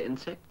weren't they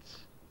insects?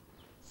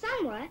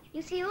 Some were.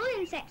 You see, all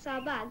insects are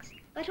bugs,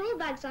 but all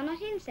bugs are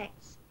not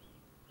insects.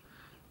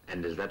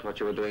 And is that what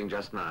you were doing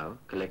just now,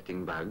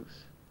 collecting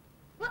bugs?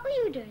 What were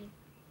you doing?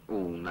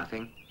 Oh,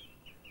 nothing.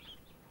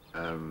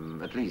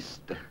 At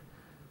least,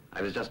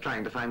 I was just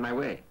trying to find my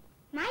way.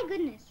 My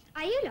goodness,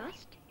 are you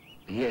lost?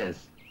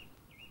 Yes.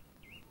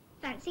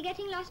 Fancy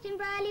getting lost in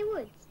Brierley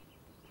Woods.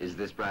 Is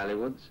this Brierley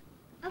Woods?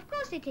 Of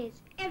course it is.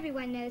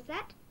 Everyone knows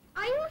that.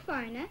 Are you a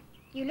foreigner?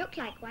 You look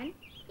like one.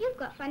 You've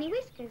got funny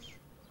whiskers.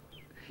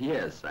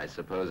 Yes, I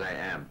suppose I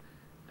am.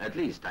 At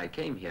least I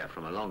came here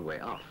from a long way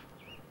off.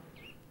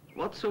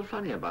 What's so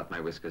funny about my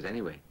whiskers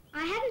anyway?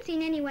 I haven't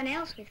seen anyone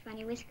else with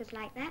funny whiskers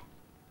like that.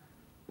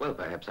 Well,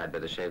 perhaps I'd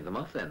better shave them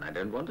off then. I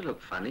don't want to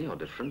look funny or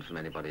different from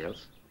anybody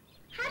else.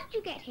 How did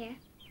you get here?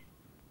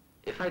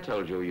 If I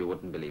told you, you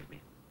wouldn't believe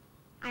me.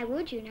 I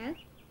would, you know.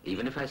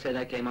 Even if I said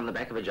I came on the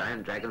back of a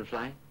giant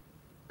dragonfly?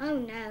 Oh,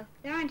 no.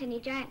 There aren't any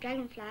giant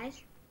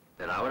dragonflies.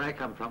 There are where I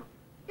come from.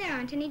 There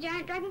aren't any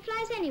giant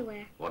dragonflies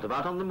anywhere. What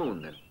about on the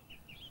moon, then?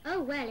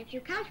 Oh, well, if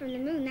you come from the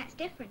moon, that's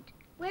different.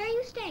 Where are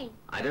you staying?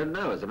 I don't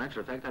know. As a matter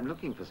of fact, I'm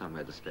looking for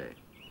somewhere to stay.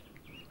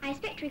 I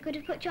expect we could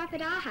have put you up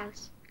at our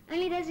house.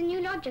 Only there's a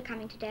new lodger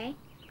coming today.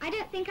 I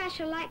don't think I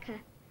shall like her.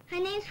 Her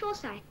name's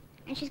Forsyth,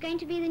 and she's going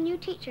to be the new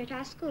teacher at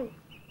our school.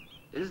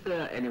 Is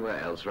there anywhere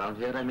else around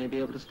here I may be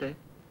able to stay?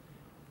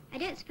 I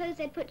don't suppose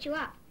they'd put you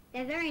up.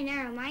 They're very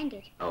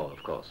narrow-minded. Oh,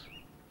 of course.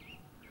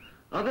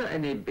 Are there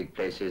any big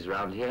places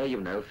around here,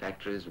 you know,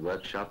 factories,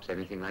 workshops,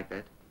 anything like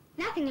that?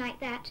 Nothing like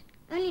that.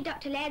 Only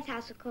Dr. Laird's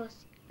house, of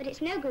course. But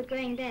it's no good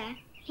going there.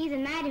 He's a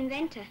mad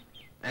inventor.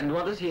 And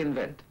what does he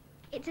invent?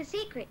 It's a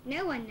secret.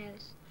 No one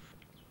knows.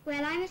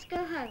 Well, I must go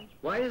home.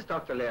 Why is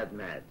Dr. Laird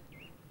mad?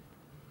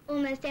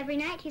 Almost every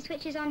night he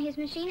switches on his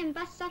machine and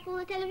busts up all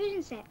the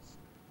television sets.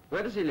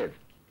 Where does he live?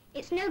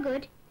 It's no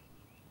good.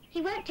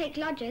 He won't take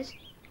lodgers.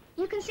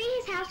 You can see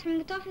his house from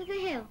the top of the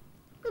hill.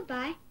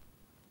 Goodbye.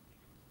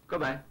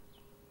 Goodbye.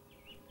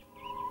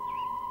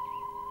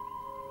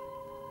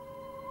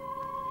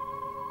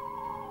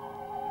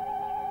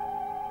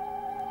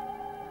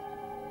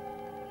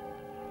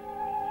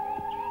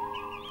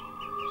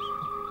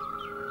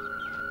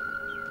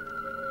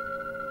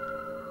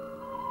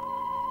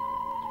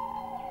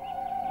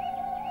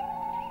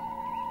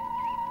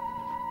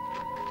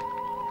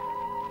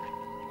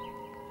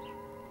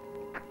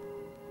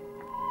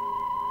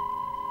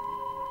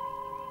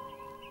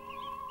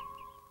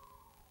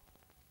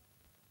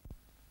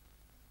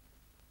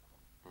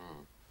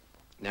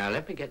 Now,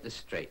 let me get this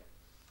straight.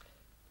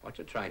 What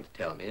you're trying to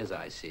tell me, as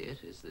I see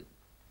it, is that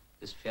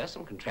this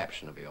fearsome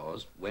contraption of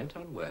yours went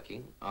on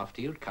working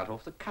after you'd cut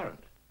off the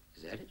current.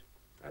 Is that it?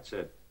 That's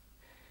it.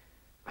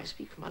 I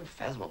speak from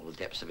unfathomable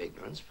depths of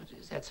ignorance, but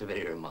is that so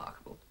very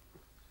remarkable?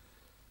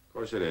 Of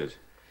course it is.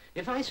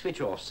 If I switch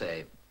off,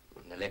 say,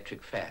 an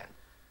electric fan,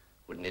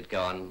 wouldn't it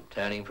go on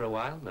turning for a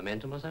while,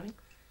 momentum or something?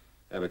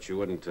 Yeah, but you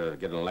wouldn't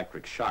get an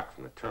electric shock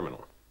from the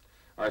terminal.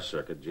 Our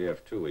circuit,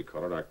 GF2, we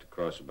call it, arced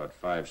across about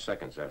 5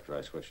 seconds after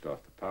I switched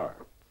off the power.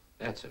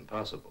 That's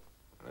impossible.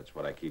 That's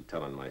what I keep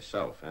telling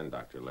myself and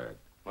Dr. Laird.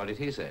 What did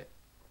he say?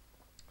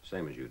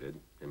 Same as you did.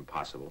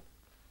 Impossible.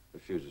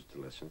 Refuses to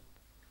listen.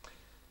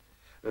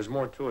 There's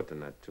more to it than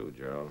that, too,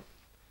 Gerald.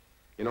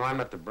 You know, I'm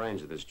not the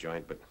brains of this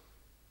joint, but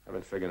I've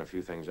been figuring a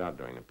few things out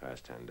during the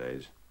past 10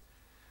 days.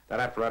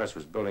 That apparatus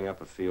was building up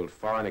a field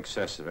far in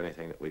excess of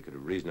anything that we could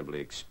have reasonably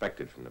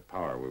expected from the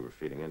power we were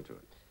feeding into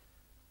it.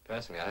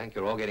 Personally, I think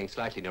you're all getting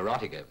slightly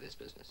neurotic over this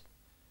business.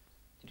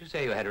 Did you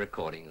say you had a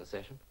recording of the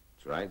session?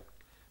 That's right.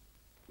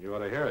 You ought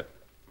to hear it.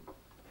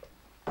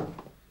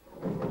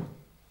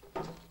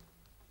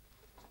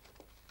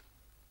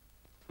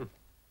 It's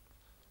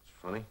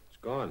funny. It's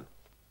gone.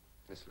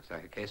 This looks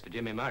like a case for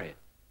Jimmy Marriott.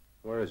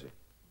 Where is he?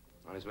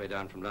 On his way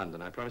down from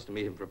London. I promised to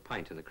meet him for a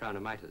pint in the Crown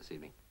and Mitre this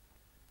evening.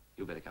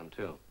 You better come,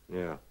 too.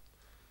 Yeah.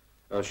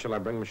 Shall I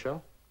bring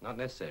Michelle? Not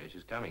necessary.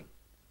 She's coming.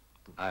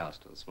 I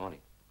asked her this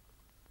morning.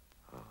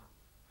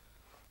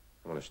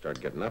 I want to start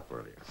getting up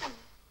earlier.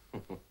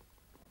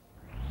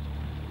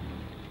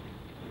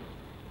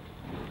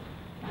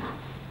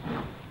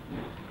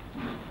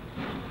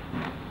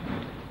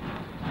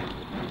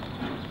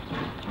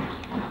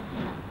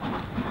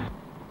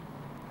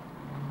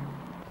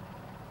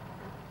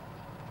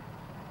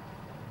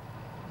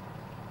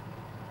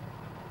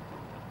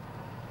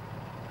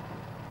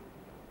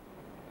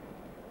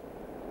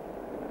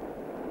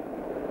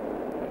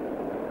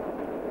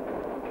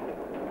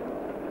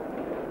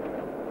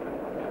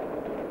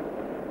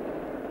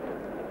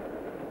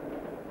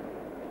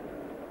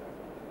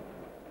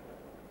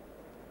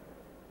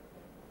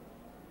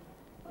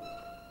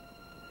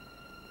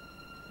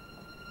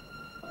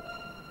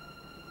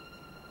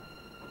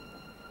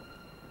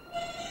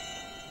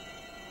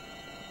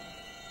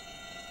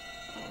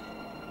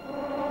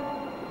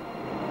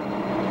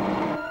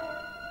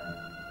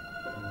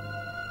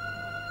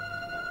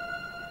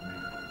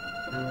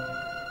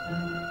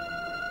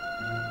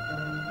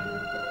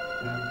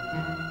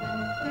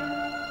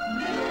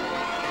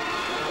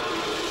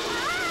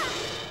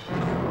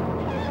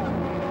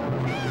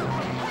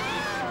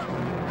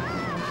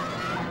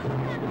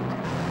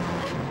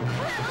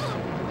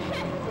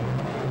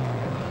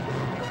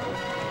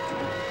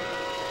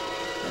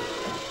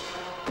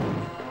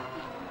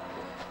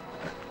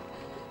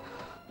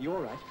 You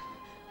all right?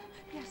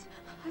 Yes,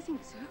 I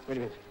think so. Wait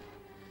a minute.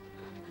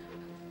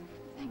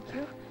 Thank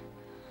you.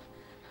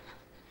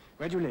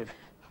 Where do you live?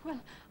 Well,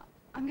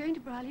 I'm going to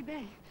Brierley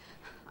Bay.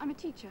 I'm a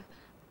teacher.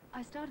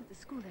 I started the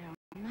school there on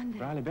Monday.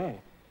 Brierley Bay.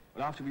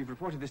 Well, after we've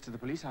reported this to the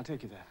police, I'll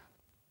take you there.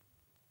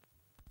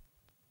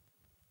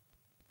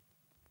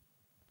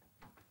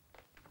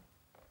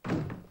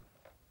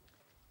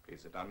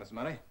 Please sit down, Miss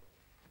Murray.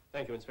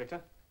 Thank you,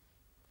 Inspector.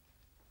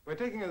 We're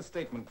taking a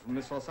statement from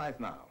Miss Forsyth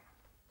now.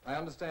 I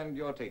understand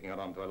you're taking her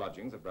on to her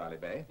lodgings at Brierley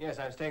Bay. Yes,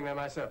 I'm staying there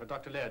myself at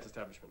Dr. Laird's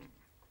establishment.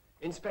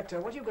 Inspector,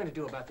 what are you going to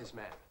do about this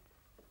man?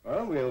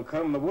 Well, we'll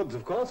comb the woods,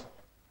 of course.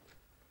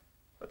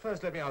 But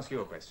first, let me ask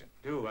you a question.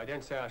 Do. I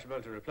don't say I shall be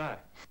able to reply.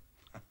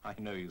 I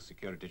know you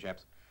security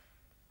chaps.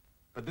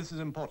 But this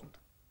is important.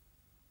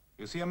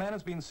 You see, a man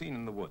has been seen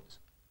in the woods,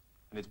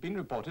 and it's been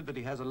reported that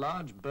he has a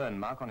large burn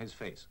mark on his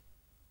face.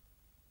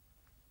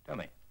 Tell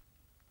me,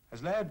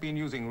 has Laird been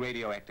using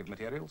radioactive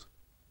materials?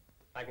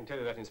 I can tell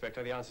you that,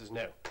 Inspector. The answer's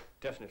no.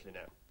 Definitely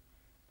no.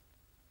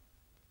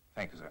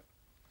 Thank you, sir.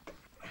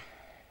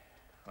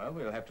 Well,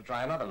 we'll have to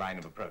try another line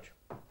of approach.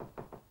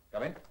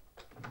 Come in.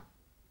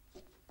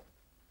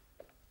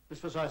 Miss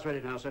Forsyth's ready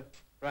now, sir.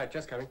 Right,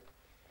 just coming.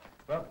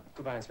 Well,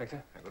 goodbye,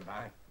 Inspector.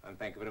 Goodbye, and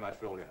thank you very much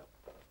for all your help.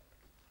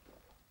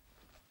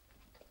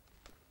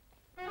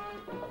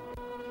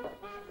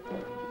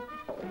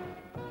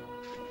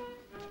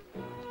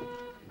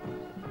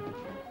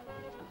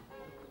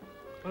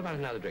 What about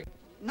another drink?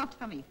 Not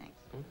for me,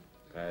 thanks.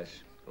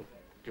 Pass. Oh,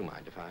 do you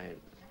mind if I...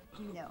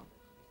 No.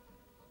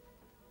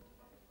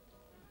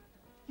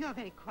 You're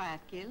very quiet,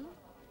 Gil.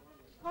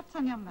 What's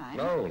on your mind?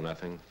 No,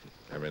 nothing.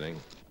 Everything.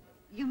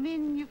 You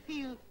mean you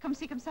feel comme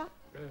ci, comme ça?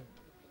 Yeah.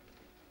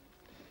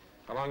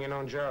 How long you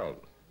known Gerald?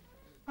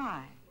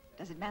 Why?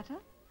 Does it matter?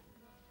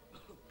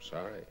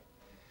 Sorry.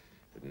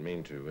 Didn't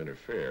mean to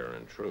interfere or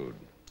intrude.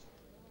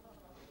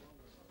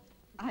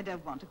 I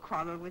don't want to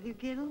quarrel with you,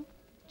 Gil.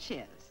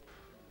 Cheers.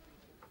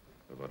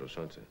 About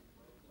something.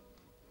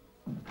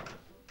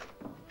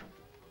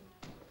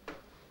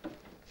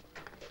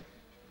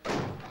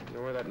 You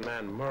know where that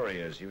man Murray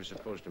is? He was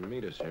supposed to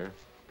meet us here.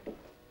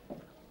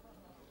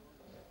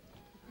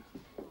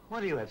 What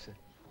do you have, sir?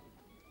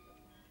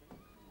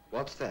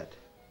 What's that?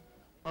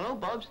 Oh,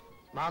 Bob's.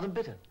 Mild and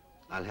bitter.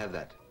 I'll have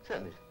that.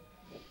 Certainly.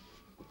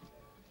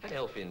 That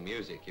elfin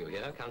music you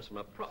hear comes from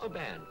a proper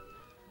band.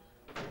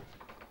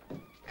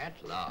 At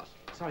last.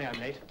 Sorry I'm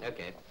late.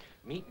 Okay.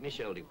 Meet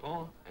Michel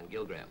Dupont and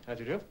Gil Graham. How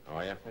do you do? Oh,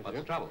 yeah? What's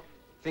the trouble?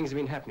 Things have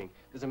been happening.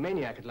 There's a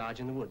maniac at large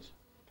in the woods.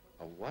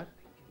 A what?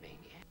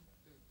 Maniac?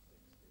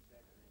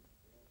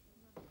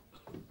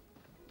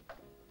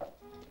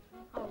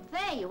 Oh,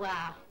 there you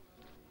are.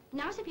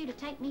 Nice of you to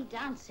take me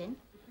dancing.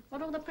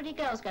 What are all the pretty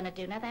girls going to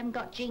do now they haven't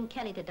got Jean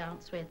Kelly to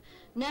dance with?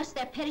 Nurse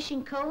their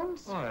perishing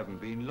combs? I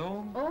haven't been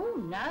long.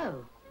 Oh,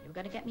 no. You were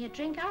going to get me a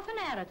drink half an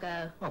hour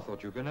ago. I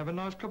thought you were going to have a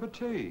nice cup of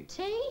tea.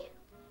 Tea?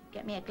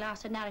 Get me a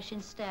glass of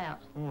nourishing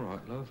stout. All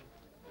right, love.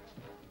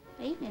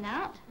 Evening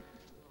out.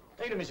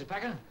 How you doing, Mrs.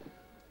 Packer?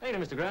 How you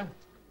doing, Mr. Graham?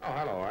 Oh,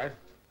 hello, Art.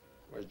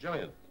 Where's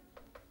Jillian?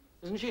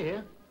 Isn't she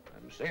here?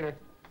 Haven't seen her.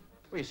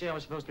 Well, you see, I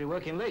was supposed to be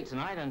working late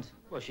tonight, and,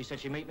 well, she said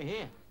she'd meet me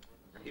here.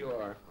 You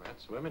are.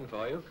 That's women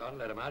for you. Can't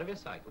let them out of your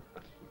sight.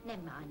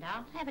 Never mind,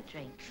 I'll have a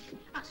drink.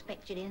 I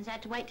expect Gillian's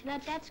had to wait till her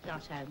dad's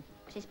got home.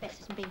 Mrs. Betts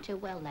hasn't been too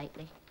well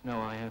lately. No,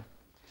 I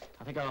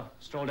think I'll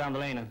stroll down the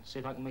lane and see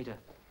if I can meet her.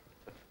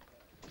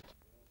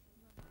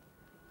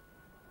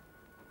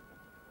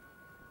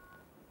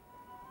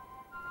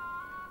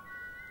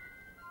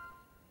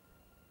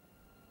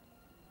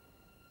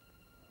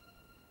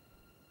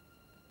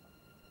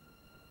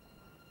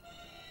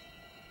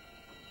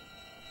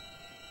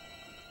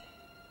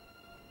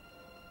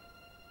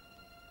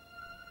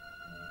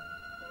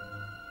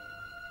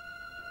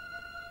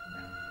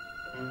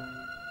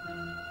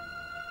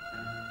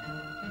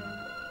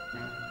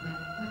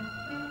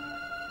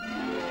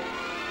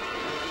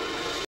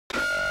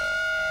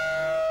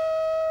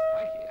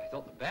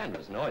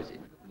 Was noisy.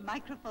 The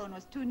microphone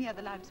was too near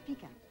the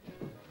loudspeaker.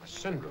 A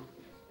syndrome.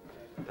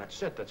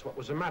 That's it. That's what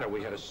was the matter.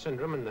 We had a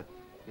syndrome in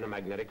the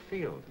magnetic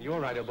field. You all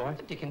right, old boy? What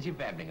the dickens are you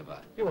babbling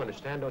about? You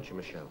understand, don't you,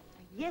 Michelle?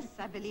 Yes,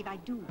 I believe I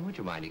do. Would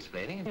you mind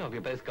explaining? You know,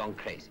 you've both gone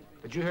crazy.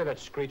 Did you hear that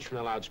screech from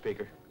the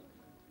loudspeaker?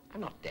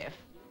 I'm not deaf.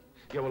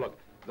 Yeah, well, look,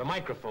 the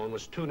microphone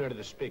was too near to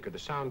the speaker. The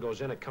sound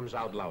goes in, it comes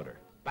out louder.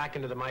 Back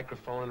into the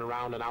microphone and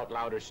around and out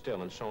louder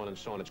still, and so on and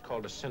so on. It's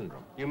called a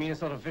syndrome. You mean a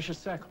sort of vicious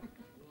circle?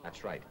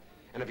 That's right.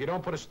 And if you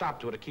don't put a stop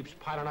to it, it keeps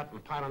piling up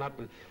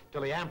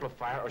until the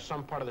amplifier or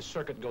some part of the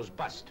circuit goes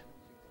bust.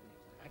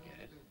 I get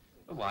it.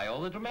 But why all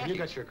the dramatics? Have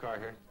you got your car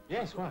here?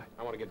 Yes, why?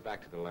 I want to get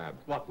back to the lab.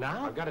 What,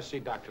 now? I've got to see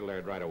Dr.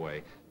 Laird right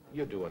away.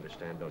 You do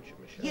understand, don't you,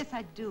 Michelle? Yes,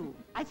 I do.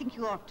 I think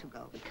you ought to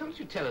go. But can't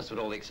you tell us what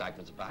all the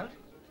excitement's about?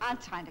 I'll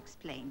try and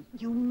explain.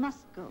 You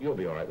must go. You'll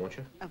be all right, won't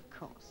you? Of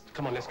course.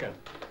 Come on, let's go.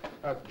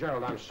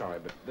 Gerald, I'm sorry,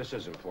 but this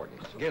is important.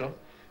 Gil,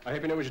 I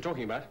hope you know what you're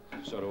talking about.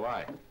 So do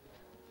I.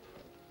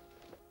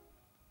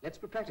 Let's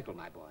be practical,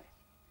 my boy.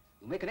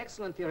 You make an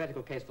excellent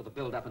theoretical case for the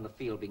build-up in the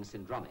field being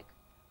syndromic,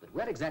 but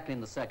where exactly in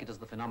the circuit does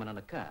the phenomenon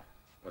occur?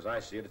 As I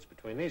see it, it's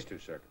between these two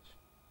circuits.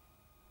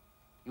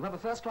 You have a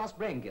first-class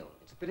brain, Gil.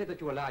 It's a pity that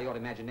you allow your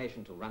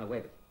imagination to run away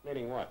with you.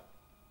 Meaning what?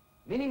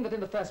 Meaning that in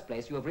the first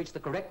place, you have reached the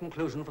correct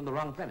conclusion from the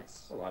wrong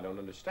premise. Well, I don't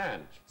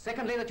understand.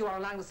 Secondly, that you are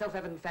allowing the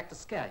self-evident fact to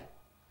scare you.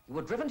 You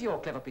were driven to your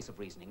clever piece of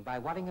reasoning by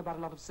worrying about a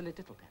lot of silly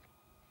tittle-tattle.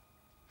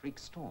 Freak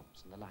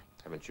storms and the like.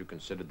 Haven't you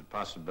considered the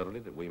possibility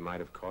that we might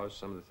have caused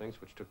some of the things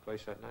which took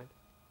place that night?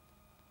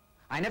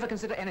 I never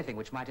consider anything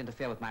which might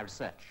interfere with my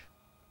research.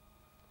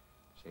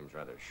 Seems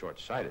rather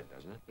short-sighted,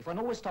 doesn't it? If one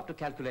always stopped to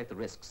calculate the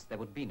risks, there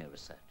would be no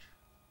research.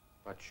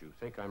 But you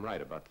think I'm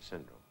right about the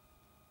syndrome.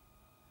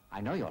 I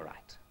know you're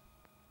right.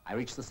 I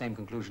reached the same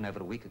conclusion over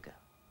a week ago.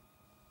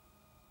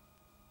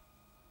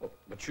 Well,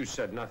 but you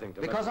said nothing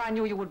to Because I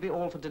knew you would be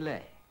all for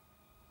delay.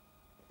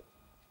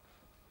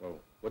 Well,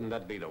 wouldn't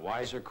that be the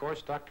wiser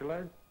course, Dr.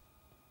 Laird?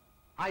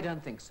 I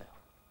don't think so.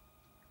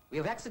 We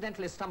have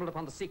accidentally stumbled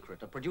upon the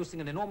secret of producing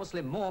an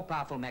enormously more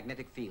powerful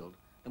magnetic field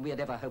than we had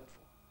ever hoped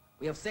for.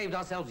 We have saved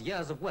ourselves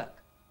years of work,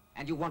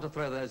 and you want to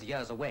throw those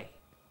years away.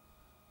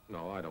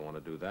 No, I don't want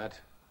to do that.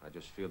 I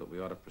just feel that we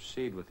ought to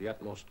proceed with the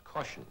utmost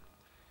caution.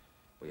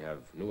 We have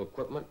new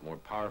equipment, more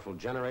powerful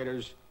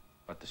generators,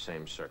 but the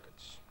same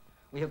circuits.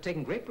 We have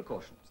taken great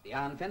precautions. The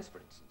iron fence, for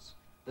instance,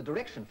 the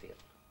direction field,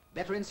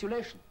 better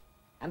insulation,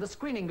 and the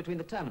screening between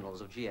the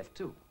terminals of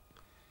GF2.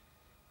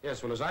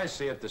 Yes, well, as I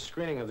see it, the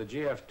screening of the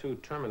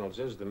GF2 terminals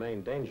is the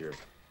main danger.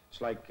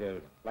 It's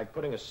like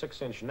putting a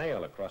 6-inch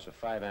nail across a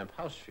 5-amp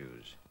house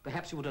fuse.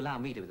 Perhaps you would allow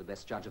me to be the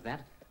best judge of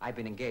that. I've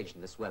been engaged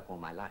in this work all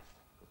my life.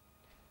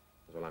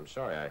 Well, I'm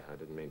sorry. I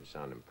didn't mean to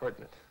sound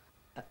impertinent.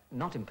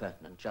 Not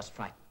impertinent, just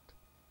frightened.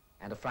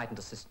 And a frightened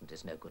assistant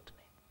is no good to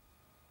me.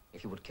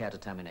 If you would care to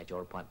terminate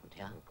your appointment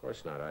here. Of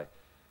course not.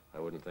 I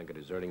wouldn't think of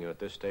deserting you at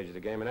this stage of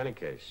the game in any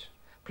case.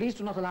 Please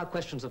do not allow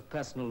questions of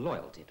personal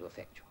loyalty to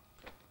affect you.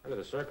 Under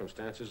the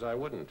circumstances, I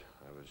wouldn't.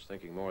 I was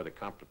thinking more of the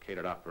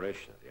complicated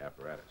operation of the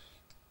apparatus.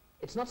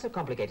 It's not so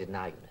complicated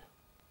now, you know.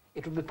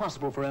 It would be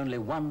possible for only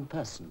one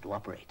person to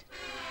operate.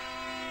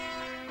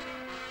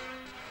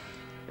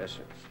 Yes,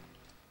 sir.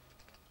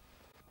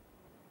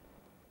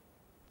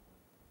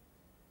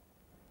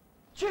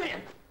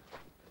 Julian!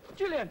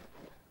 Julian!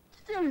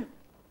 Julian!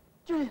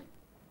 Julian!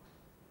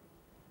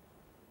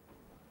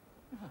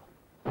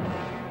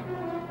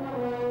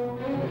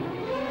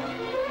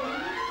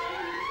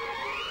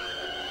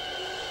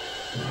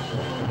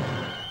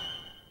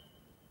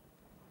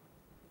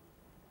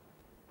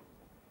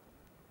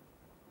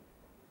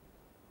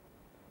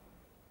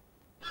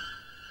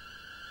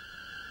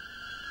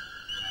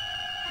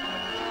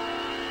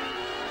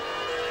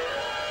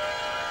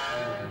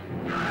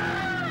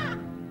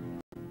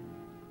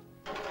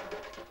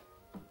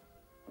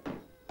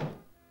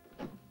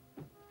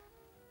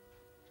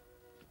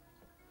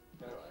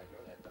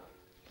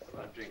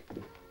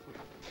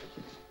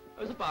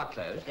 Oh, is the bar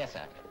closed? Yes,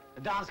 sir.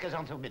 The dance goes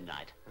on till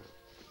midnight.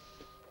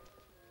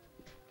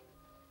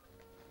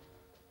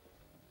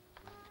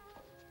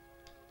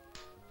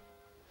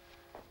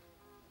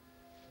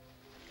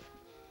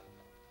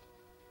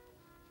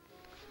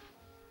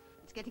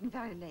 It's getting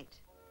very late.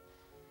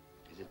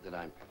 Is it that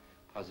I'm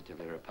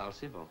positively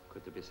repulsive, or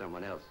could there be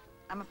someone else?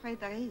 I'm afraid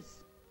there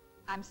is.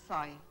 I'm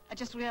sorry. I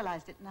just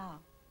realized it now.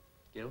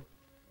 Gil?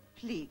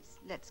 Please,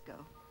 let's go.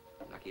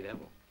 Lucky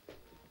devil.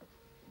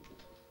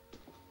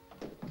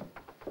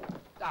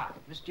 Ah,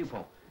 Miss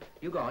Dupont,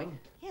 you going?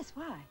 Yes,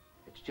 why?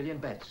 It's Gillian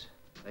Betts.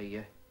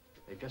 They've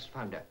just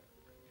found her.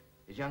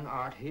 Is young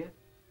Art here?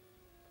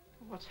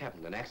 What's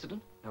happened? An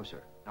accident? No,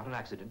 sir. Not an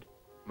accident.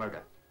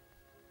 Murder.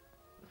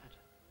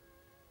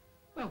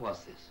 Where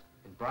was this?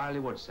 In Brierley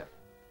Woods, sir.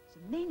 It's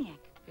a maniac.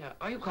 Yeah,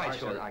 are you quite Sorry,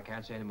 sure? Sir, I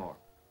can't say any more.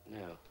 No.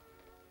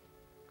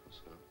 Of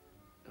course not.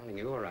 Darling,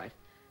 you all right?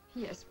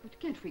 Yes, but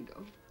can't we go?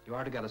 You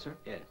are together, sir?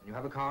 Yes. And you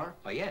have a car?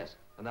 Oh, yes.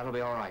 And that'll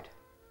be all right.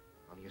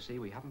 Only you see,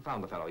 we haven't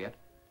found the fellow yet.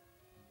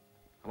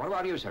 And what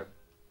about you, sir?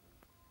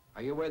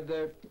 Are you with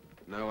the...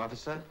 No,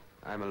 officer.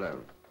 I'm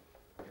alone.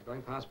 You're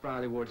going past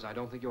Brierley Woods. I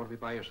don't think you ought to be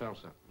by yourself,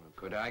 sir. Well,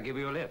 could I give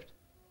you a lift?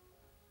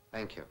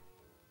 Thank you.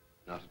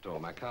 Not at all.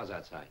 My car's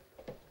outside.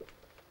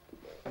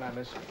 Good night,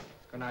 miss.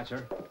 Good night,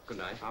 sir. Good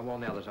night. I'll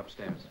warn the others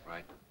upstairs.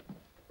 Right.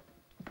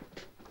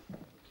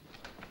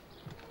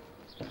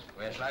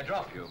 Where shall I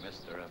drop you,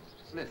 Mr.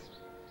 Smith?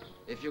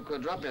 If you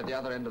could drop me at the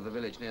other end of the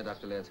village near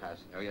Dr. Laird's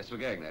house. Oh, yes, we're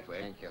going that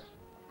way. Thank you.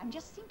 I'm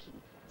just thinking,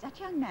 that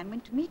young man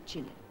went to meet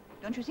Gillian.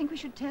 Don't you think we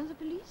should tell the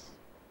police?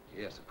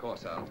 Yes, of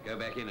course. I'll go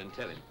back in and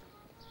tell him.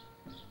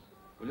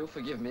 Will you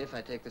forgive me if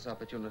I take this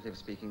opportunity of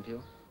speaking to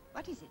you?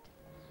 What is it?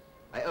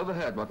 I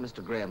overheard what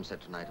Mr. Graham said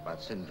tonight about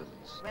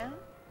syndromes. Well?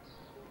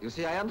 You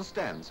see, I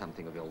understand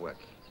something of your work.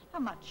 How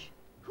much?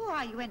 Who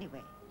are you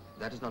anyway?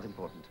 That is not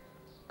important.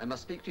 I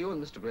must speak to you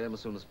and Mr. Graham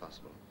as soon as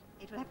possible.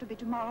 It will have to be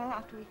tomorrow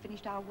after we've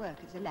finished our work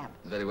as a lab.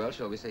 Very well.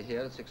 Shall we say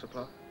here at 6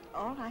 o'clock?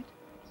 All right.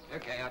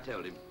 Okay, I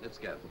told him. Let's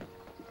go.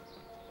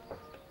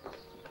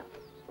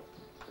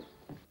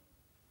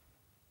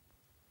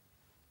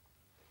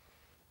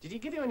 Did he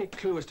give you any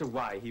clue as to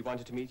why he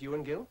wanted to meet you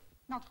and Gil?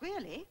 Not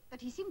really, but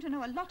he seemed to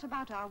know a lot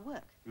about our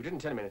work. You didn't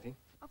tell him anything.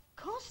 Of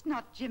course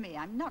not, Jimmy.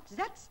 I'm not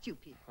that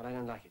stupid. Well, I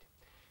don't like it.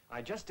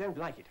 I just don't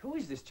like it. Who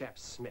is this chap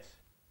Smith?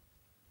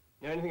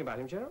 Know anything about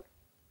him, Gerald?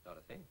 Not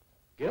a thing.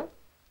 Gil?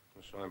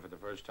 I saw him for the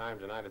first time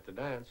tonight at the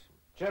dance.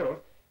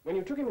 Gerald, when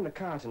you took him in the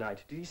car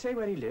tonight, did he say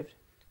where he lived?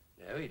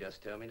 No, he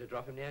just told me to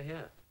drop him near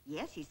here.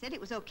 Yes, he said it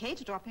was okay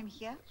to drop him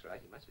here. That's right.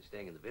 He must be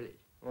staying in the village.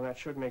 Well, that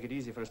should make it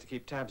easy for us to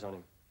keep tabs on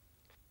him.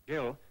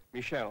 Gil,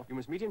 Michelle, you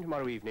must meet him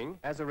tomorrow evening,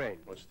 as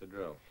arranged. What's the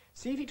drill?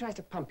 See if he tries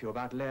to pump you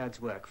about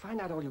Laird's work.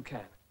 Find out all you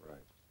can. Right.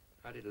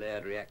 How did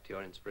Laird react to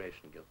your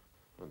inspiration, Gil?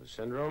 Well, the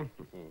syndrome?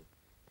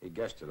 He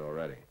guessed it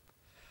already.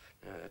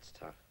 No, that's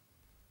tough.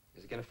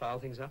 Is he going to foul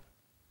things up?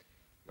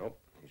 Nope.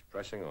 He's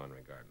pressing on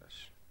regardless.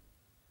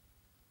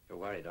 You're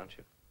worried, aren't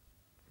you?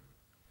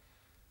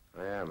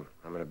 I am.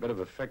 I'm in a bit of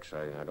a fix.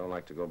 I don't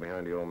like to go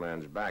behind the old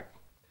man's back.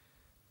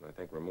 I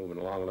think we're moving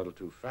along a little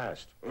too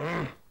fast.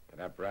 That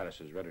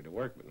apparatus is ready to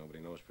work, but nobody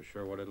knows for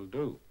sure what it'll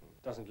do.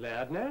 Doesn't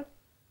Laird know?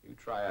 You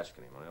try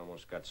asking him. I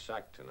almost got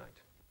sacked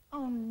tonight.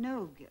 Oh,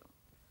 no, Gil.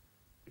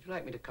 Would you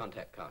like me to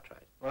contact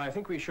Cartwright? Well, I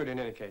think we should in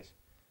any case.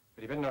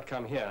 But he better not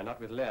come here, not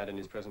with Laird in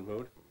his present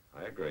mood.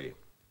 I agree.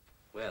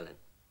 Well, then.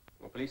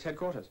 Well, police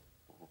headquarters.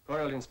 Poor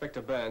old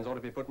Inspector Burns ought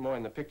to be put more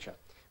in the picture.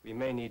 We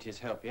may need his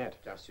help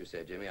yet. Just you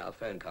said, Jimmy. I'll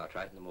phone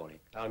Cartwright in the morning.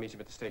 I'll meet him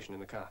at the station in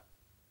the car.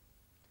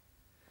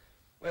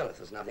 Well, if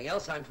there's nothing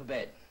else, I'm for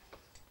bed.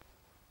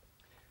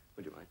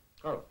 Would you mind?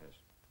 Oh, yes.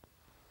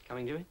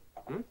 Coming, Jimmy?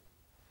 Hmm?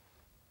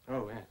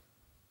 Oh, yeah.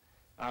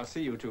 I'll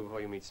see you two before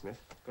you meet Smith.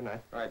 Good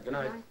night. All right, good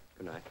night.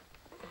 Good night.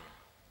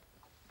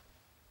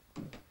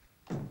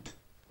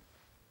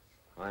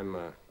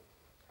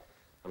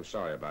 I'm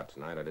sorry about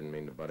tonight. I didn't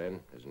mean to butt in.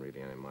 Isn't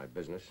really any of my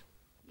business.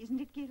 Isn't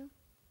it, Gil?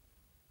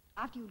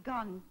 After you'd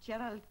gone,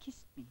 Gerald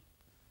kissed me.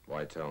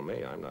 Why tell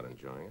me? I'm not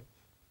enjoying it.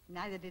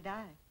 Neither did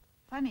I.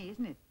 Funny,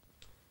 isn't it?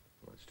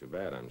 Well, it's too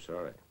bad. I'm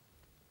sorry.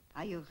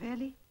 Are you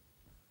really?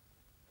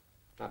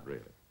 Not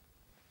really.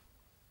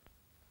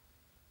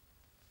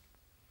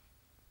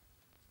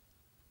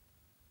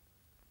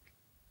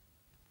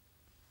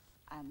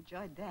 I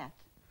enjoyed that.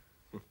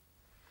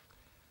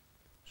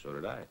 So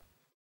did I.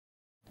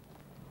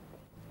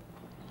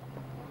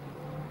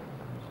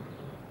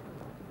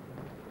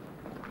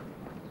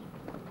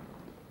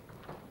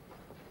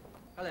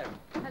 Hello.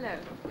 Hello.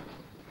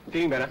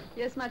 Feeling better?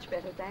 Yes, much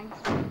better, thanks.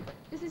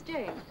 This is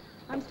Jane.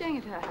 I'm staying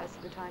at her house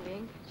for the time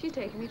being. She's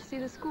taking me to see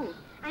the school.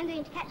 I'm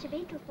going to catch a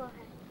beetle for her.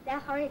 They're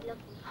horrid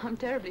looking. I'm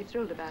terribly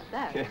thrilled about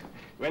that.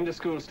 When does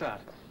school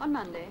start? On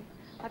Monday.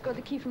 I've got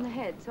the key from the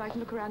head, so I can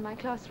look around my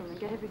classroom and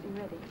get everything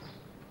ready.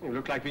 You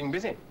look like being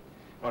busy.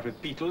 What with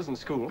beetles and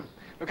school.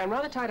 Look, I'm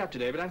rather tied up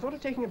today, but I thought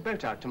of taking a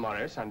boat out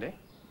tomorrow, Sunday.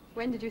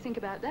 When did you think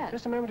about that?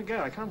 Just a moment ago.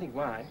 I can't think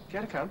why.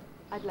 Care to come?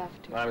 I'd love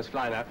to. Well, I must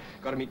fly now.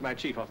 Got to meet my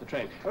chief off the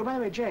train. Oh, by the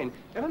way, Jane,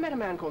 ever met a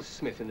man called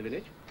Smith in the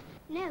village?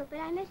 No, but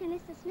I met a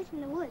Mr. Smith in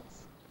the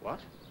woods.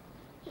 What?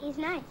 He's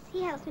nice.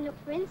 He helps me look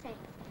for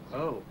insects.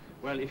 Oh,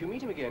 well, if you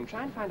meet him again,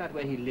 try and find out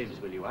where he lives,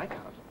 will you? I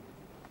can't.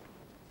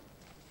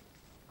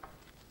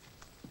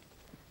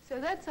 So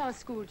that's our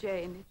school,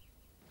 Jane.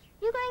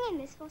 You going in,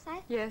 Miss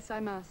Forsyth? Yes, I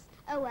must.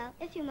 Oh, well,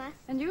 if you must.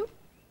 And you?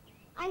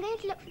 I'm going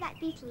to look for that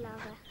beetle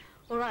larva.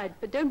 All right,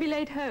 but don't be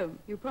late home.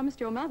 You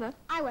promised your mother.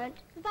 I won't.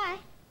 Goodbye.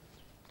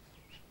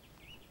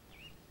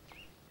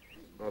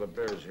 Oh, the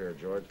beer's here,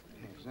 George.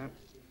 Thanks, sir.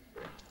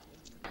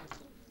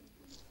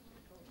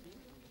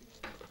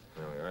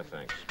 There we are,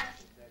 thanks.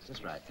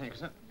 That's right. Thank you,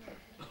 sir.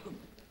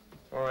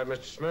 All right,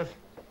 Mr. Smith.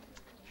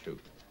 Shoot.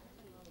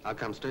 I'll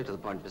come straight to the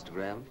point, Mr.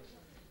 Graham.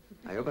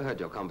 I overheard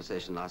your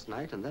conversation last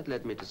night, and that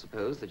led me to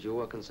suppose that you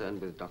were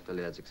concerned with Dr.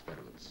 Laird's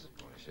experiments.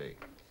 Oh, I see.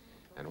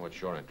 And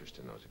what's your interest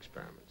in those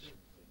experiments?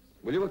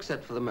 Will you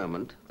accept for the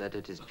moment that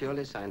it is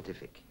purely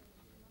scientific?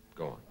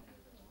 Go on.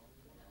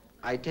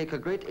 I take a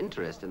great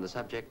interest in the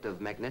subject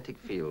of magnetic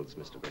fields,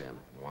 Mr. Graham.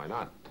 Why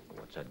not?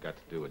 What's that got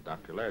to do with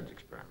Dr. Laird's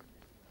experiment?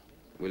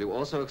 Will you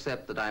also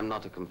accept that I am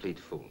not a complete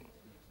fool?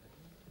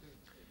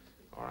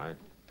 All right.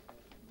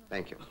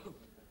 Thank you.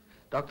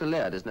 Dr.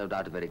 Laird is no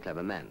doubt a very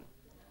clever man.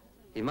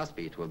 He must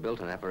be to have built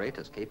an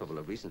apparatus capable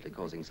of recently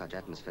causing such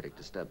atmospheric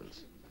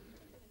disturbance.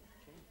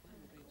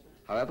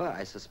 However,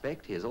 I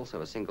suspect he is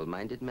also a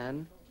single-minded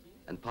man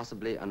and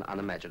possibly an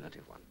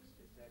unimaginative one.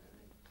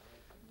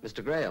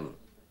 Mr. Graham,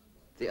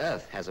 the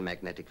Earth has a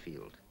magnetic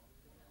field.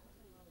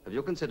 Have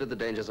you considered the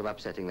dangers of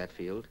upsetting that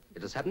field?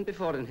 It has happened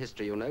before in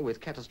history, you know,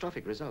 with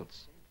catastrophic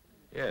results.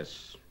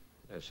 Yes.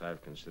 Yes,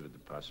 I've considered the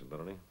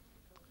possibility.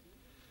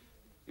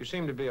 You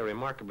seem to be a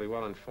remarkably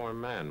well-informed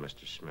man,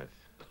 Mr. Smith.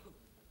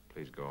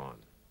 Please go on.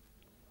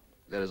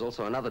 There is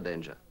also another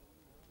danger.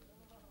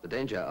 The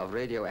danger of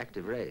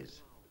radioactive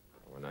rays.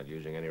 We're not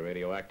using any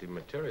radioactive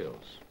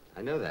materials.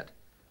 I know that.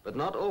 But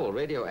not all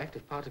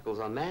radioactive particles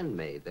are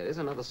man-made. There is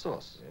another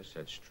source. Yes,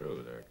 that's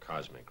true. They're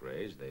cosmic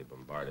rays. They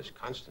bombard us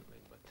constantly,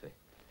 but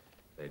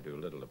they do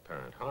little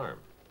apparent harm.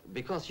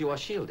 Because you are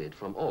shielded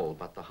from all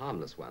but the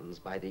harmless ones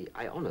by the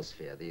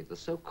ionosphere, the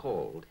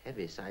so-called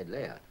heavy side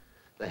layer.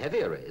 The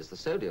heavier rays, the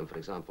sodium, for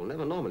example,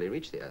 never normally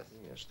reach the Earth.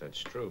 Yes, that's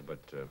true,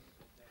 but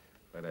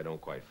I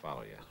don't quite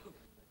follow you.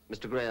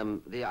 Mr.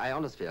 Graham, the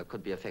ionosphere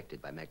could be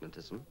affected by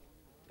magnetism.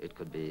 It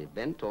could be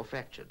bent or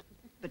fractured.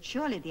 But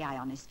surely the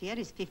ionosphere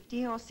is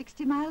 50 or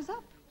 60 miles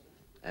up.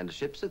 And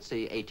ships at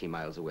sea 80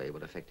 miles away were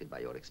affected by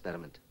your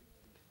experiment.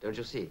 Don't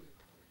you see?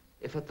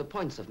 If at the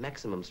points of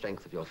maximum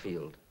strength of your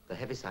field, the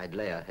heaviside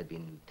layer had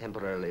been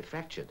temporarily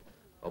fractured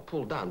or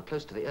pulled down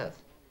close to the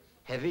Earth,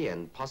 heavy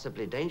and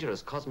possibly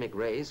dangerous cosmic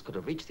rays could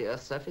have reached the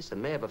Earth's surface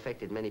and may have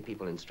affected many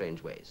people in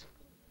strange ways.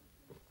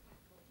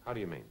 How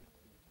do you mean?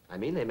 I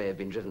mean they may have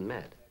been driven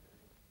mad.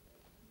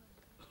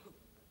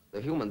 The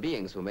human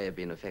beings who may have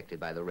been affected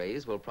by the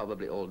rays will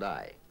probably all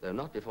die, though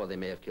not before they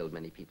may have killed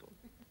many people.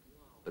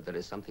 But there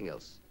is something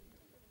else.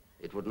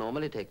 It would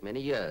normally take many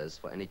years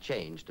for any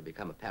change to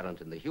become apparent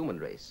in the human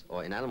race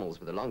or in animals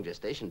with a long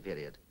gestation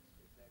period.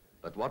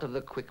 But what of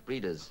the quick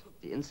breeders,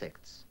 the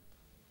insects?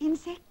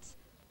 Insects?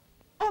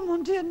 Oh,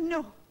 mon Dieu,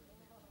 no.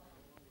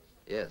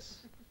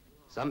 Yes.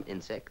 Some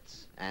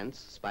insects, ants,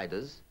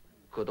 spiders,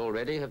 could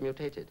already have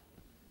mutated.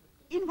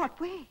 In what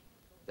way?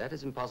 That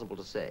is impossible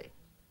to say.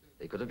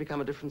 They could have become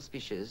a different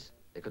species,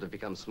 they could have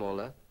become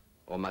smaller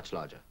or much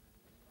larger.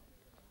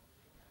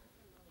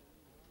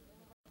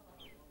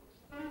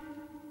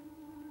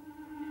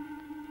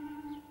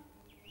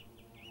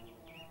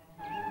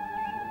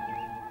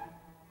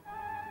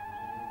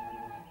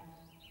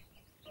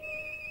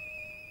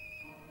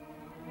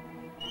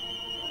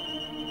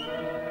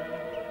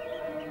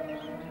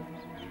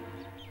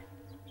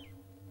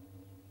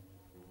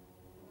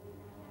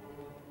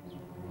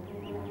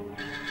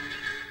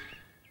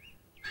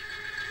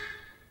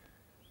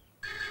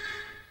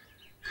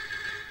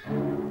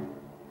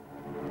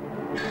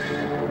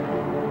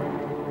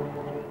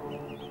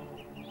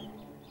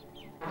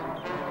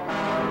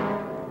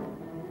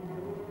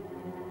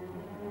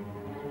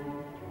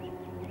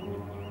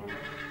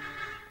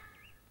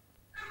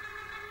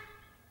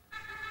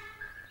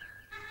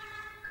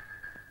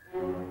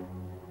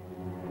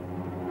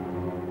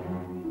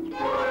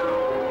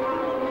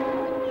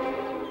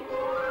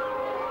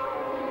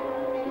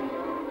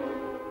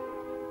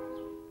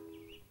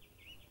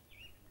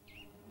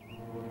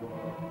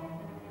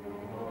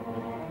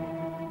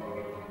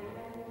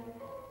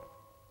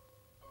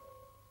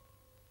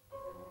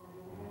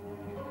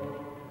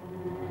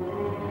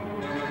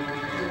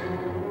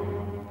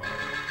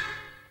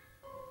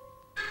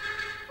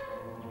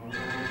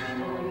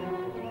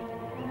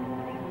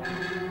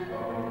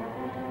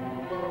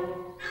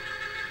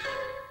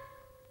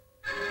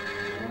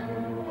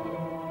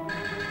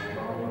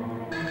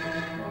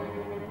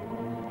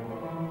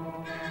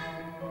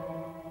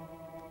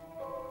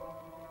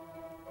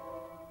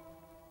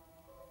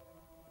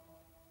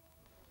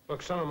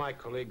 Look, some of my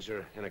colleagues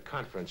are in a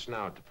conference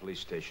now at the police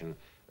station.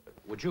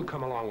 Would you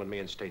come along with me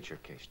and state your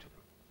case to them?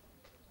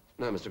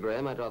 No, Mr.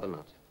 Graham, I'd rather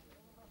not.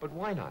 But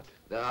why not?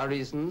 There are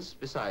reasons.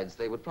 Besides,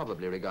 they would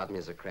probably regard me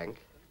as a crank.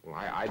 Well,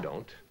 I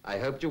don't. I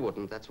hoped you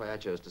wouldn't. That's why I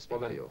chose to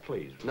speak to you.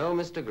 Please. No,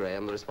 Mr.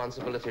 Graham, the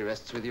responsibility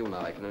rests with you now.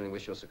 I can only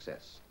wish you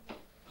success.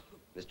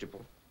 Miss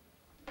Dupont.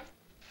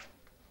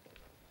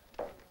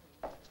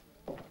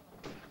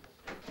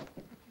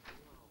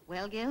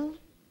 Well, Gil,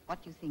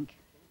 what do you think?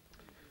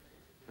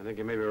 I think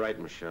you may be right,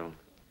 Michelle.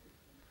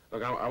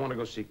 Look, I want to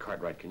go see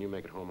Cartwright. Can you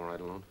make it home all right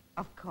alone?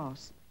 Of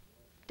course.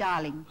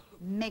 Darling,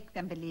 make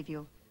them believe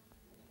you.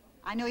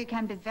 I know you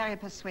can be very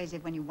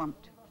persuasive when you want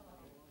to.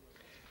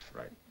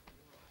 Right.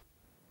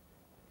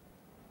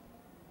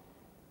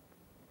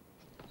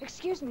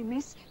 Excuse me,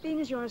 miss. Being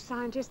as you're a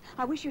scientist,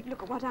 I wish you'd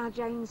look at what our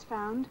Jane's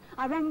found.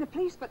 I rang the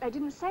police, but they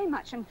didn't say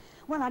much, and,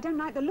 well, I don't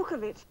like the look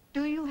of it.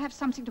 Do you have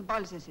something to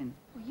boil this in?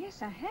 Well,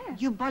 yes, I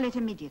have. You boil it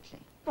immediately.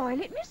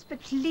 Boil it, miss, but...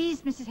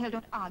 Please, Mrs. Hale,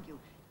 don't argue.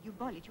 You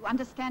boil it. You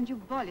understand you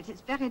boil it.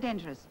 It's very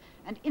dangerous.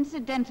 And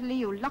incidentally,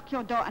 you lock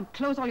your door and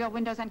close all your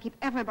windows and keep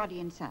everybody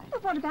inside.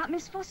 But what about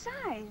Miss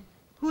Forsyth?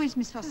 Who is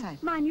Miss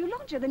Forsyth? My new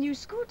lodger, the new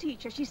school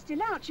teacher. She's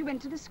still out. She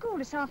went to the school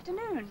this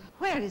afternoon.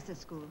 Where is the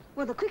school?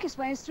 Well, the quickest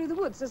way is through the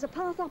woods. There's a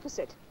path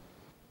opposite.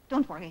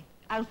 Don't worry.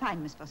 I'll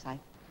find Miss Forsyth.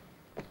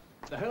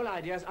 The whole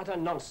idea is utter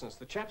nonsense.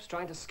 The chap's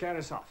trying to scare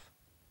us off.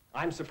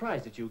 I'm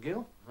surprised at you,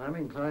 Gil. I'm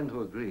inclined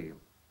to agree.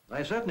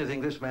 I certainly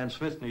think this man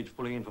Smith needs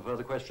pulling in for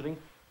further questioning.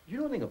 Do you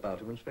know anything about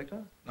him,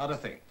 Inspector? Not a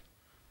thing.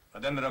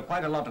 But then there are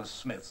quite a lot of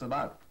Smiths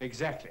about.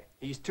 Exactly.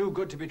 He's too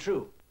good to be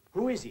true.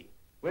 Who is he?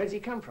 Where does he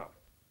come from?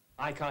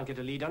 I can't get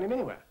a lead on him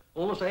anywhere.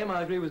 All the same,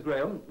 I agree with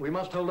Graham. We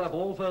must hold up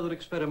all further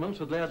experiments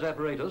with Laird's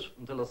apparatus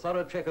until a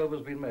thorough check-over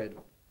has been made.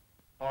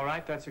 All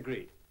right, that's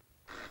agreed.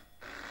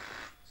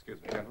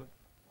 Excuse me, gentlemen.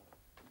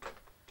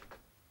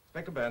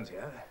 Inspector Burns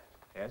here.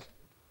 Yes?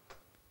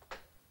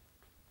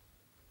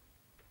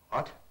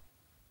 What?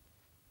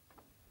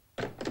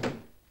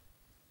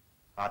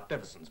 Art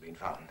Deverson's been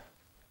found.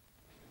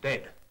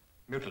 Dead.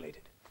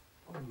 Mutilated.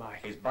 Oh, my.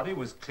 His body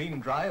was clean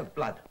dry of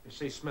blood. You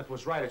see, Smith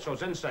was right. It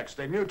shows insects.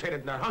 They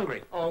mutated and they're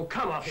hungry. Oh,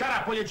 come off. Shut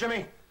up, will you,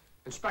 Jimmy?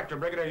 Inspector,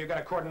 Brigadier, you got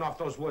to cordon off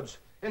those woods.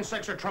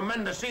 Insects are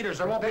tremendous eaters.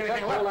 There won't be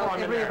anything left for them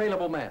in every there.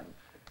 available man.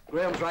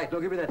 Graham's right. Now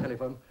give me that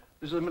telephone.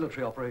 This is a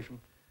military operation.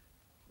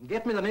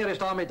 Get me the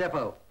nearest army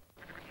depot.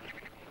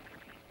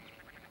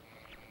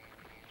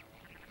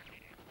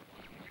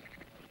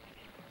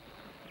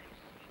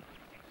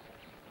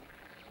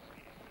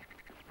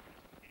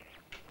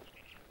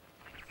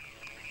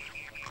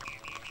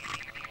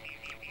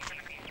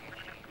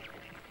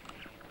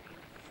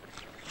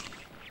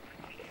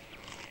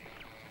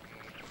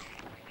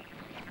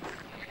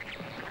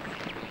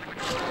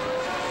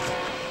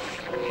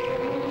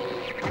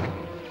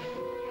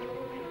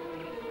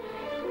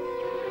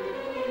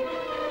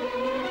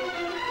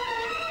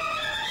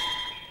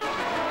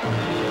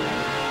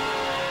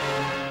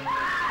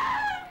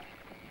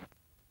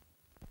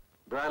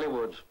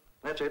 Woods.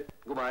 That's it.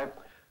 Goodbye.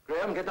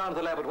 Graham, get down to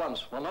the lab at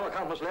once. On no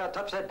account must Laird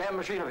touch that damn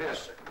machine of his.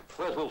 Yes, sir.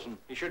 Where's Wilson?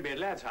 He should be at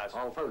Laird's house.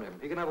 I'll phone him.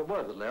 He can have a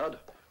word with Laird.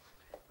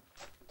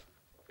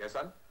 Yes,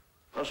 son?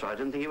 Well, sir, I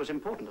didn't think it was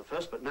important at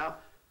first, but now...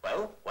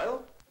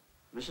 Well?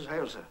 Mrs.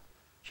 Hale, sir.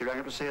 She rang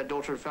up to say her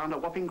daughter had found a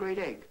whopping great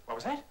egg. What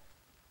was that?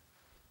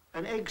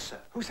 An egg, sir.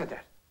 Who said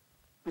that?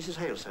 Mrs.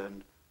 Hale, sir,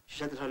 and she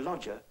said that her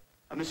lodger,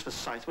 a Miss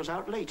Forsyth, was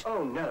out late.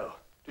 Oh, no.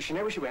 Does she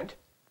know where she went?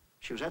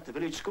 She was at the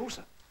village school,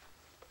 sir.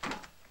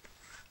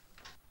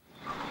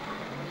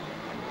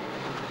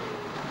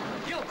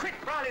 Gil, quick!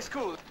 Brownie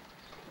School!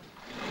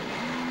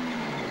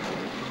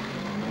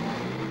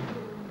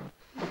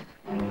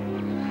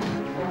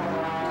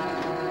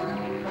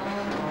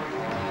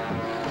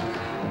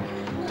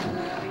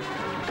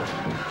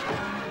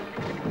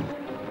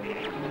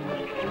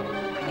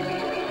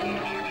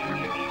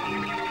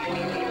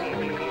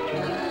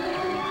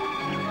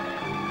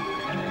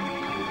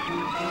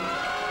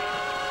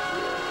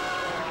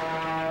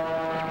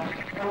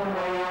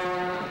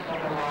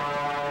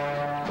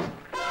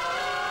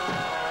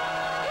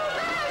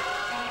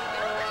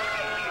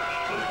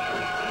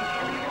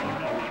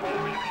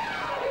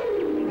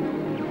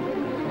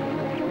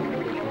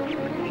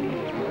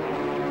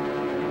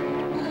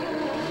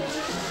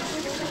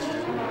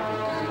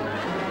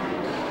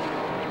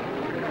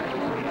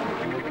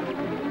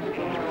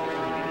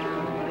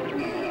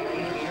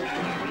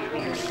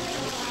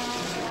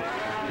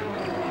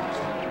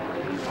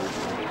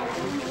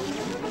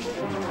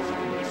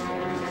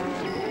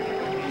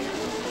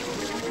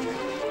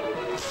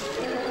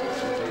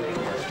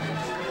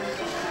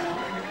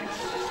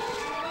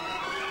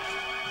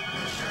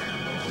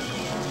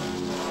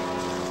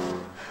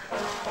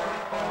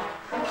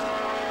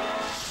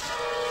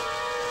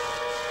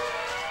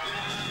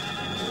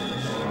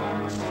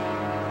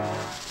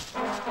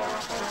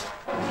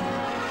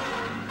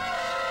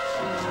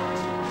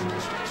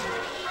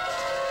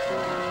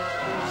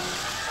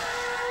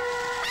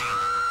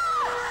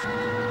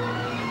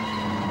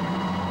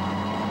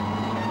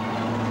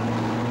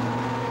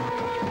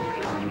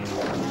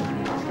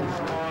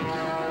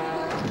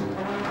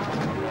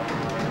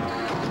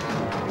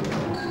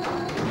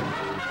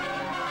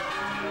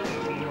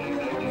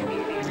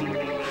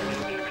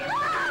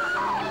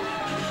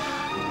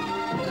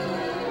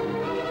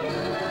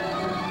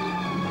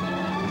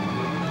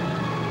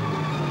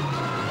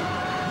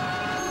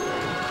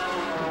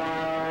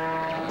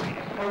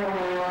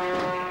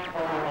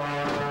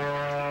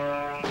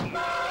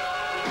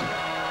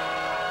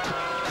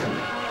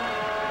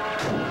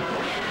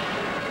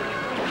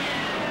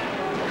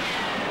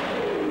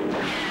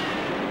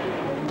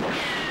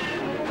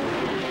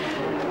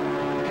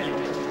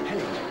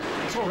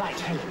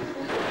 right.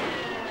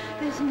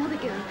 There's another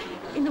girl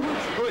in the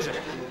woods. Who is it?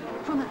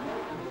 From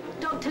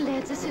Dr.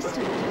 Laird's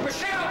assistant.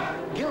 Michelle!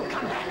 Gil,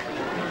 come back.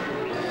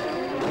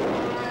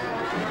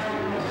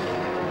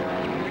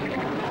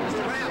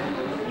 Mr.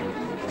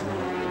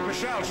 Graham!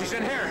 Michelle, she's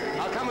in here.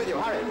 I'll come with you.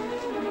 Hurry.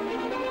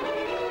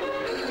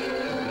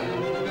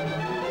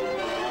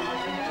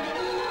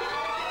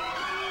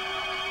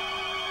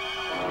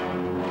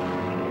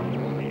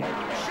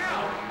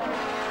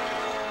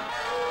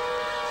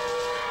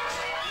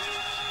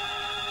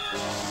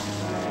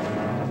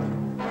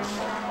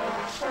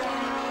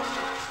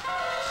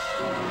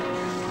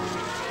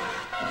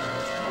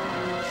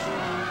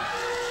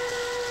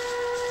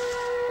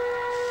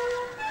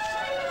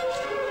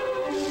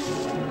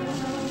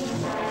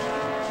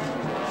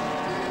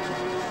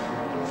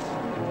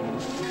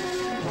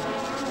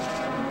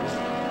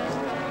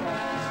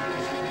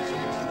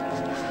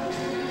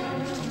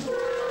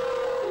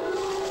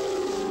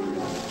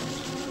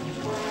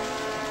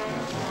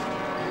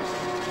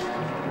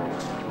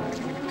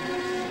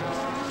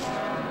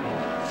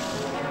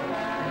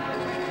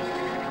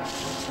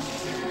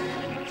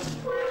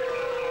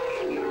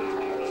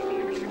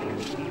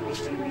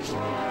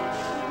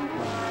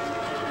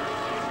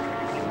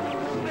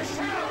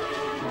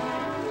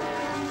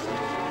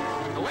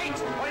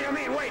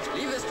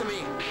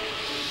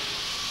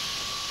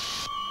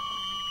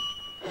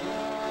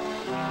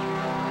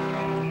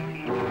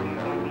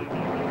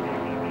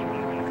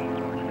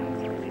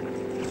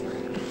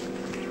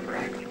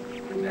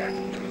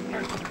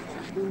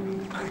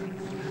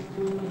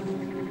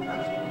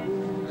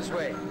 This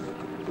way.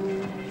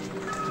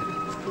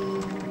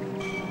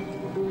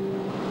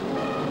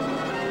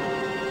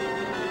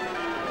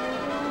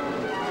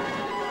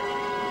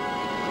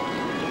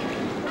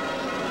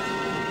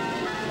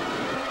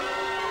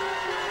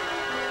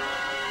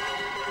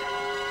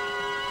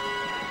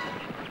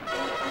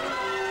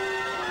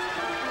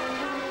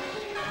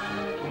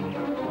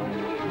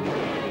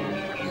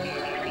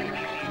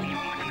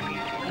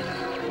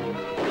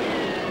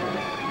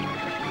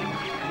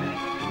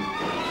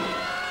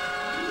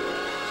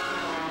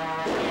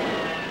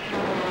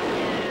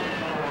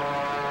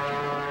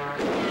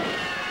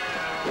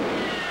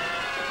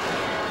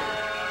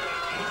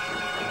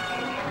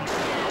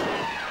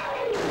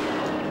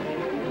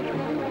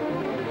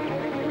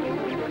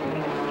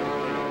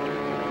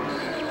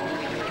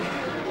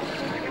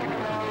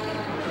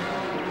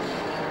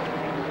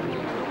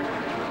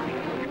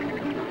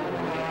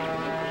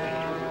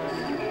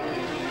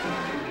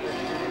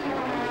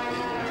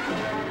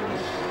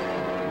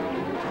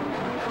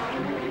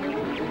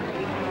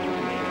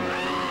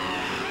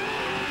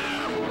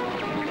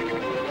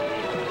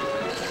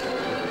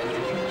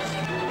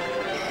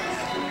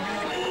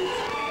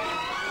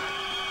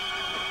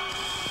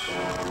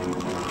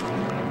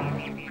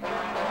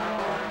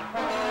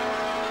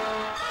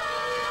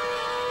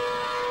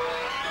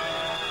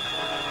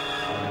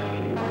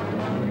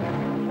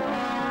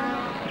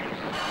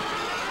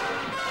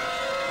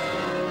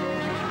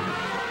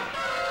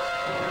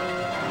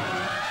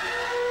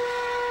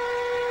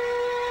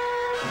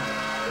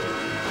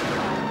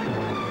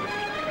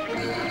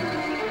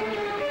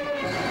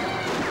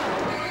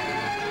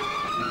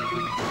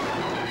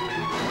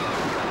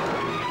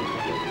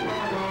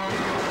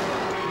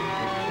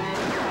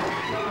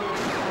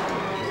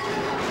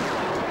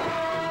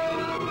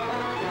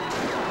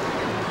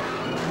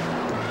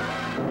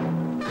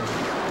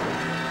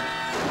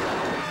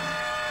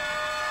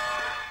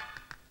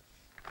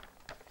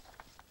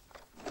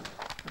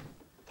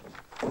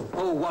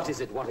 Oh, what is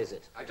it? What is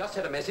it? I just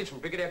had a message from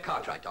Brigadier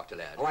Cartwright, Dr.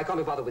 Laird. Oh, I can't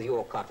be bothered with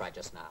your Cartwright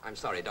just now. I'm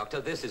sorry,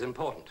 Doctor. This is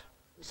important.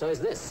 So is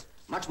this.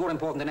 Much more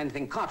important than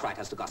anything Cartwright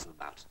has to gossip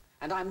about.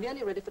 And I'm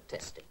nearly ready for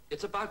testing.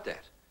 It's about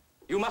that.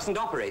 You mustn't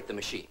operate the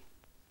machine.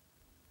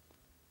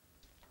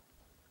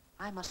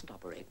 I mustn't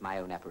operate my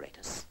own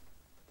apparatus.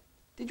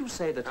 Did you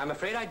say that... I'm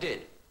afraid I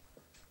did.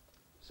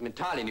 Some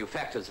entirely new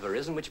factors have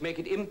arisen which make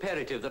it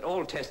imperative that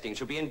all testing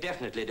should be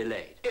indefinitely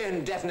delayed.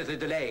 Indefinitely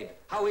delayed.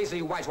 How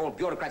easily Whitehall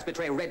bureaucrats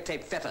betray red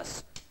tape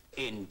fetters.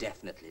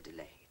 Indefinitely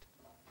delayed.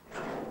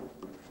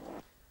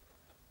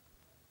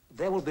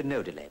 There will be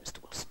no delay,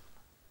 Mr. Wilson.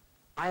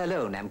 I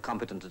alone am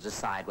competent to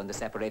decide when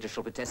this apparatus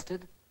shall be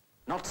tested.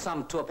 Not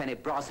some two-penny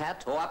brass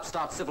hat or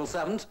upstart civil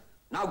servant.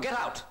 Now get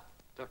out!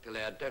 Dr.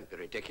 Laird, don't be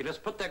ridiculous.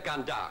 Put that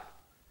gun down.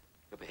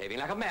 You're behaving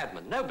like a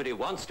madman. Nobody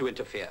wants to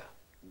interfere.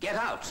 Get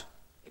out!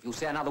 If you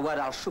say another word,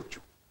 I'll shoot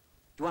you.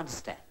 Do you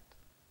understand?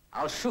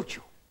 I'll shoot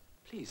you.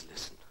 Please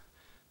listen.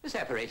 This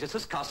apparatus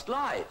has cost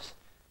lives.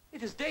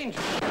 It is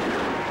dangerous.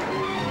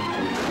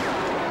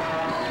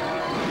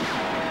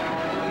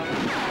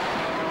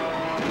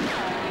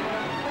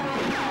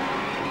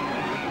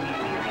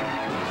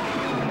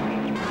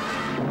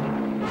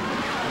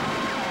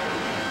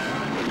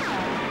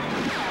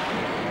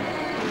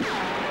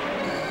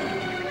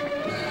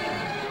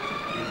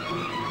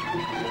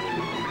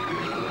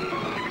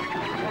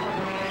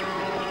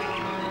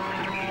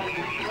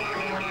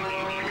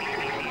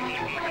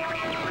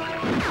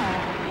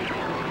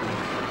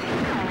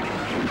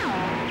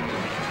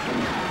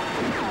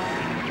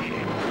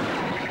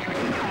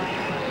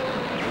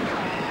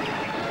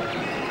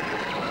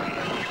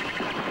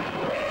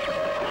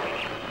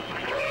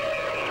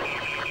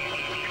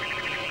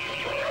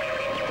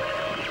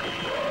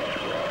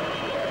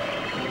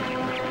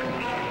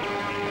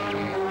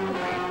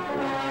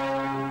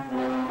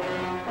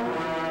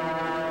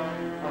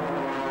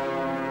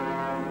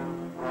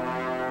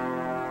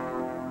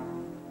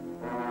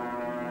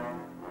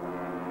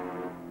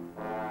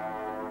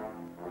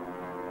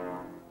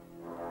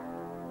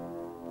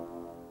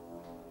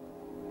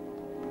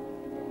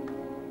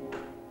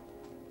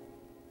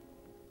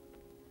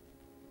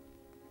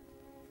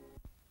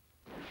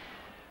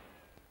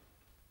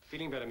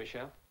 Feeling better,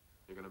 Michelle?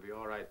 You're going to be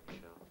all right,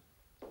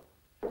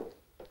 Michelle.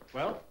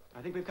 Well?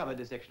 I think we've covered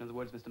this section of the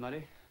woods, Mr.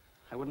 Murray.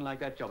 I wouldn't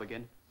like that job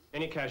again.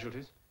 Any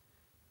casualties?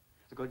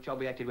 It's a good job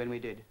we acted when we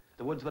did.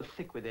 The woods were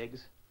thick with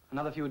eggs.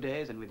 Another few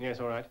days and we'd... Yes,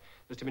 all right.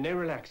 There's to be no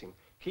relaxing.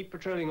 Keep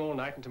patrolling all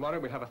night, and tomorrow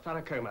we'll have a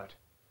thorough comb out.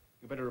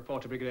 You better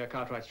report to Brigadier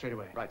Cartwright straight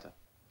away. Right, sir.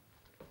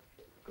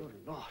 Good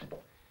Lord.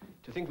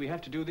 To think we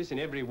have to do this in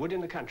every wood in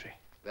the country.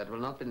 That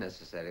will not be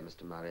necessary,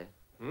 Mr. Murray.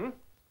 Hmm?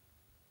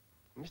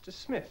 Mr.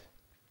 Smith,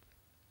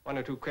 one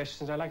or two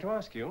questions I'd like to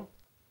ask you.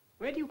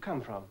 Where do you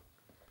come from?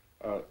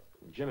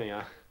 Jimmy,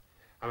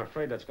 I'm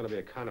afraid that's going to be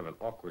a kind of an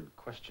awkward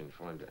question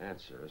for him to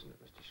answer, isn't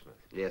it, Mr. Smith?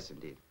 Yes,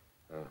 indeed.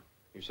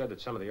 You said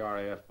that some of the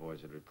RAF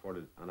boys had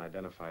reported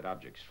unidentified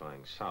objects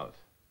flying south.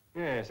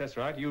 Yes, that's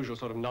right. Usual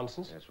sort of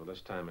nonsense. Yes, well,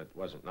 this time it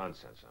wasn't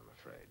nonsense, I'm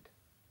afraid.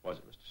 Was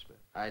it, Mr. Smith?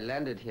 I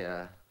landed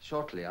here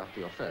shortly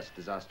after your first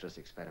disastrous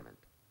experiment.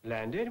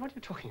 Landed? What are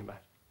you talking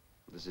about?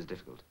 This is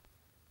difficult.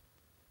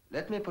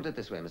 Let me put it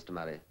this way, Mr.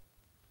 Murray.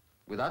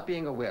 Without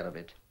being aware of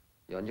it,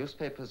 your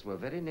newspapers were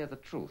very near the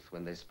truth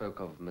when they spoke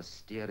of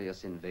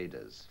mysterious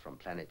invaders from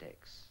Planet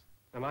X.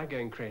 Am I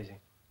going crazy?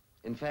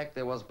 In fact,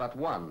 there was but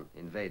one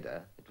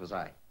invader. It was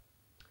I.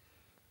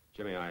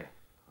 Jimmy, I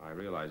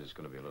realize it's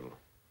going to be a little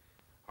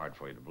hard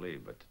for you to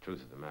believe, but the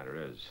truth of the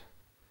matter is,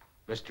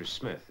 Mr.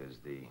 Smith is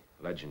the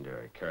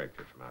legendary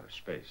character from outer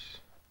space,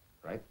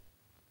 right?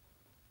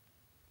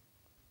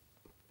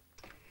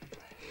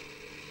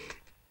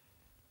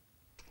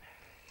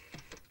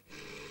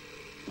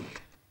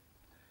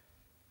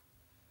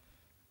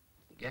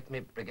 Get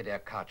me Brigadier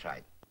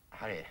Cartwright.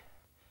 Hurry.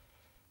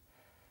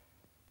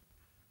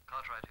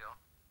 Cartwright here.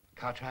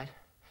 Cartwright?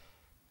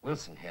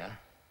 Wilson here.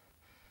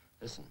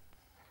 Listen.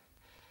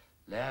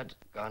 Laird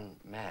gone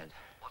mad.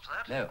 What's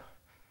that? No.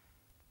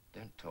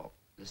 Don't talk.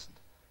 Listen.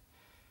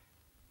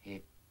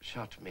 He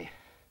shot me.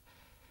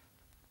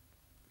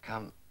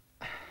 Come.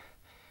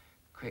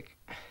 Quick.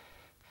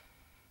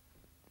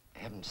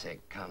 Heaven's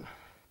sake, come.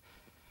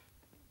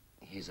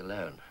 He's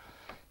alone.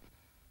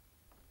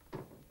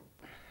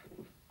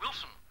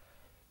 Wilson!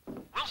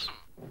 Wilson!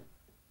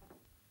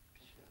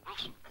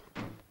 Wilson!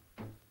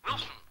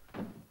 Wilson!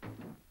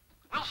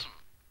 Wilson!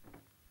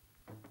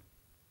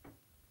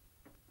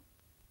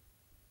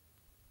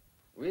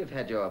 We've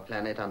had your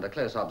planet under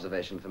close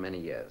observation for many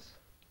years.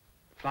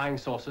 Flying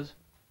saucers?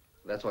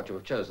 That's what you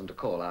have chosen to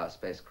call our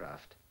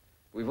spacecraft.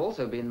 We've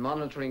also been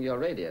monitoring your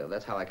radio.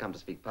 That's how I come to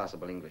speak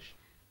passable English.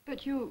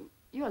 But you're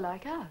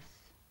like us.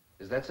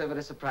 Is that so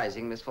very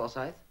surprising, Miss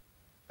Forsyth?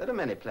 There are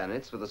many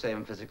planets with the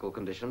same physical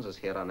conditions as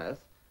here on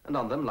Earth, and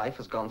on them life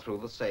has gone through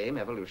the same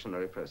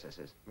evolutionary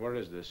processes. Where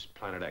is this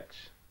Planet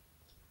X?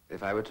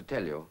 If I were to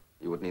tell you,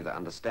 you would neither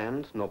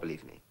understand nor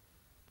believe me.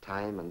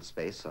 Time and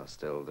space are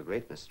still the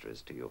great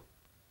mysteries to you.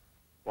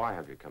 Why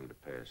have you come to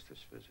pay us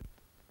this visit?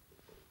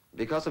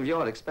 Because of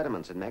your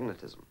experiments in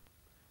magnetism.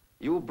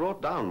 You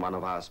brought down one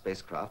of our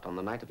spacecraft on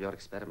the night of your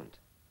experiment.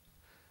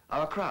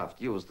 Our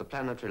craft used the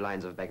planetary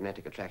lines of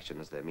magnetic attraction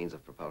as their means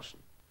of propulsion.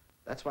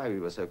 That's why we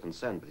were so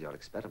concerned with your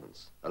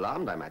experiments.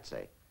 Alarmed, I might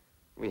say.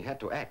 We had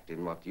to act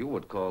in what you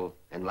would call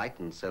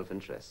enlightened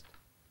self-interest.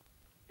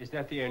 Is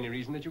that the only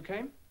reason that you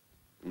came?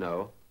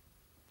 No.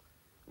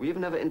 We've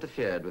never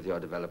interfered with your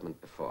development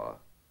before.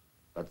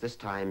 But this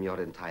time, your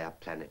entire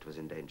planet was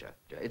in danger.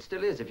 It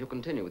still is if you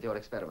continue with your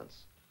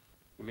experiments.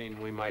 You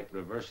mean we might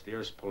reverse the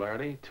Earth's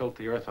polarity, tilt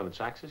the Earth on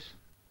its axis?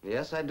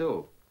 Yes, I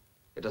do.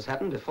 It has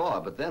happened before,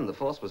 but then the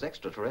force was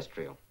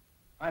extraterrestrial.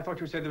 I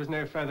thought you said there was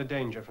no further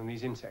danger from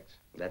these insects.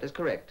 That is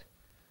correct.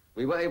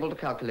 We were able to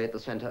calculate the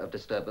center of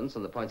disturbance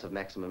and the points of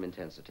maximum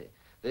intensity.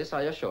 This,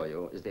 I assure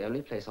you, is the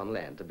only place on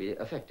land to be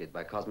affected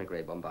by cosmic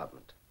ray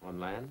bombardment. On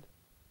land?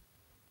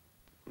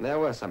 There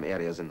were some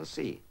areas in the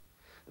sea.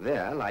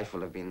 There, life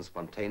will have been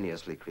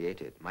spontaneously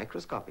created,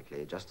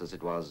 microscopically, just as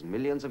it was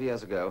millions of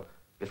years ago,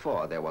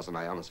 before there was an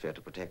ionosphere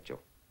to protect you.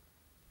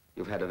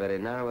 You've had a very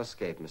narrow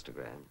escape, Mr.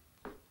 Graham.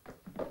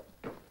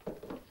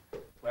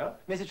 Well?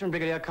 Message from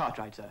Brigadier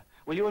Cartwright, sir.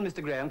 Will you and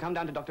Mr. Graham come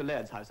down to Dr.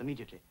 Laird's house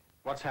immediately?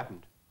 What's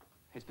happened?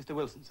 It's Mr.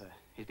 Wilson, sir.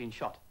 He's been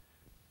shot.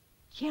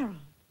 Gerald,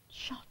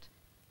 shot?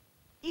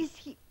 Is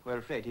he... We're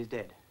afraid he's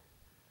dead.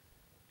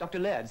 Dr.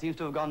 Laird seems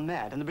to have gone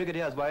mad, and the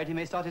Brigadier's worried he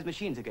may start his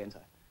machines again,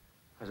 sir.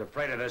 I was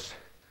afraid of this.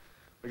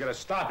 We gotta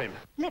stop him.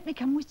 Let me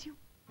come with you.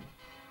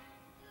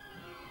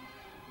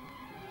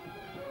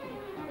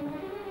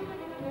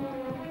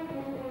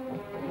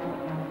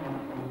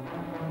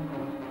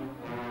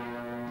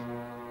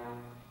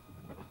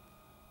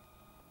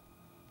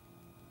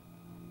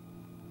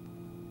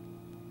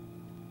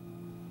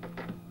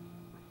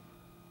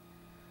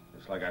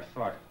 Just like I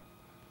thought.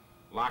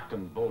 Locked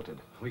and bolted.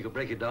 We could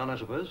break it down, I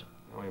suppose.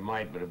 Well, we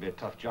might, but it'd be a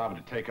tough job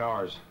to take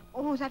ours.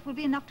 Oh, that will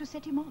be enough to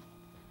set him off.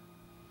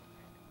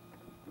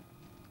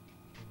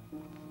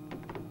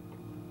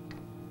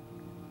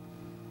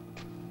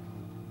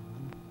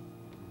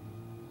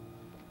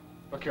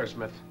 Look here,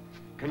 Smith.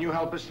 Can you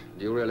help us?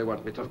 Do you really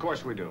want me to? Of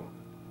course we do.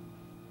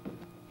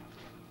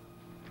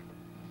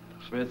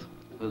 Smith,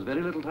 there's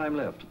very little time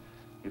left.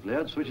 If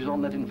Laird switches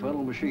on that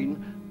infernal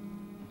machine...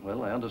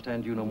 Well, I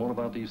understand you know more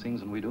about these things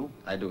than we do.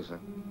 I do, sir.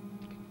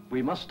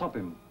 We must stop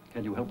him.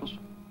 Can you help us?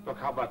 Look,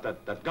 how about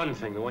that gun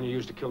thing, the one you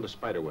used to kill the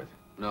spider with?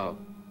 No.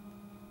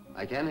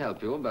 I can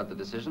help you, but the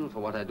decision for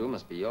what I do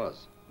must be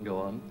yours. Go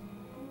on.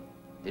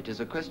 It is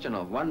a question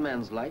of one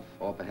man's life,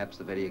 or perhaps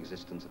the very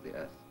existence of the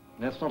Earth.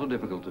 That's not a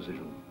difficult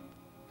decision.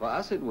 For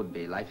us, it would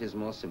be. Life is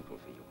more simple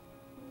for you.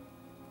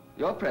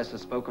 Your press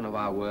has spoken of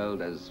our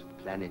world as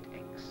Planet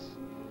X.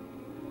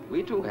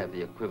 We, too, have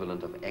the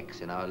equivalent of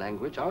X in our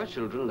language. Our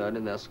children learn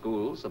in their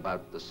schools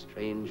about the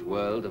strange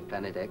world of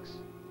Planet X.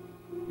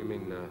 You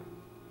mean,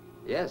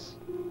 Yes.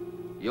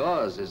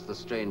 Yours is the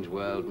strange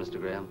world, Mr.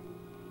 Graham.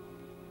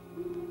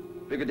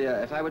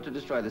 Brigadier, if I were to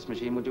destroy this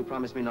machine, would you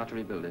promise me not to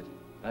rebuild it?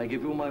 I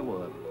give you my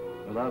word.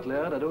 Without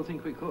Laird, I don't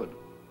think we could.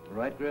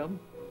 Right, Graham?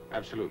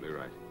 Absolutely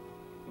right.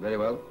 Very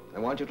well. I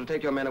want you to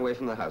take your men away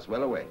from the house,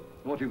 well away.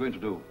 What are you going to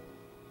do?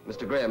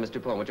 Mr. Graham,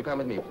 Mr. Paul, would you come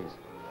with me, please?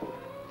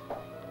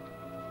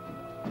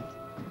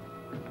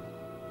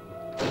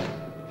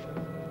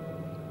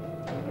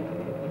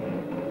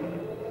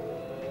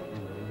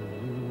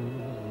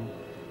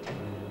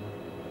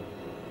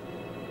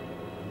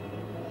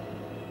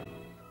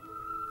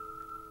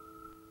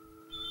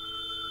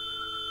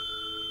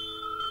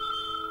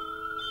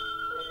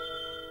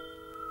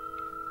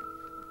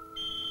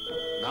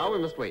 Now we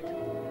must wait.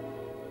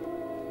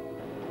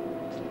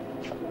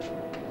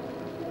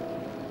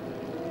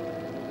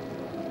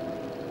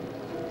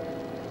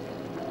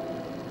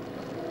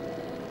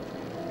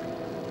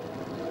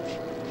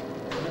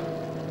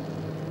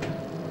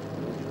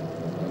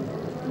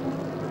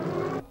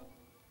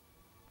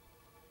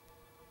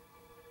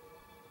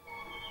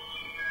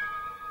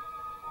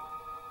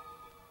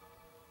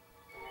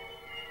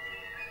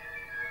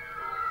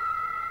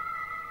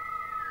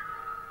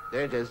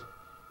 There it is.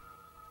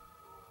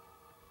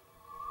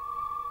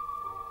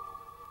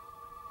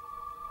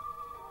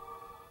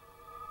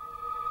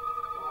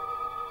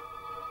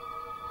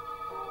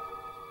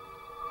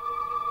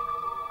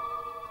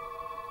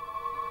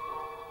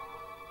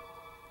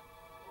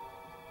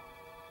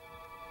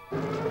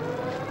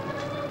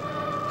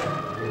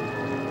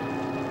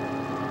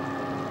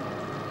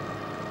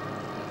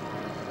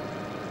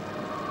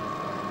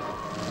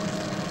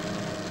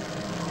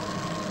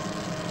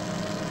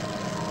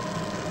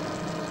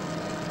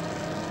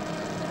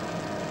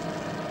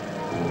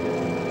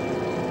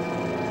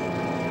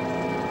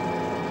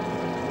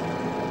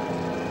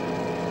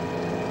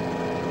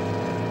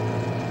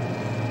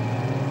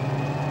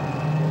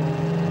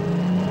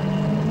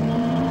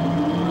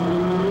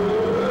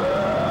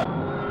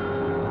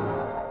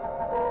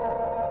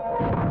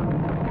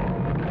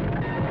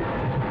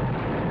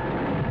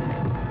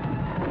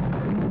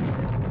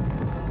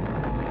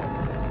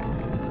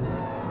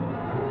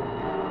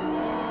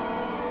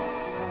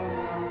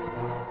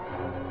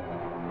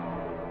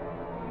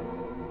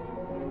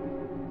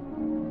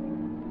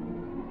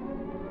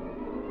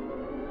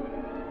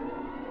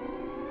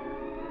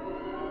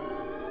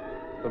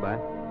 Goodbye.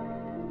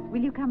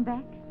 Will you come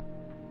back?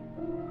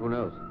 Who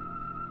knows?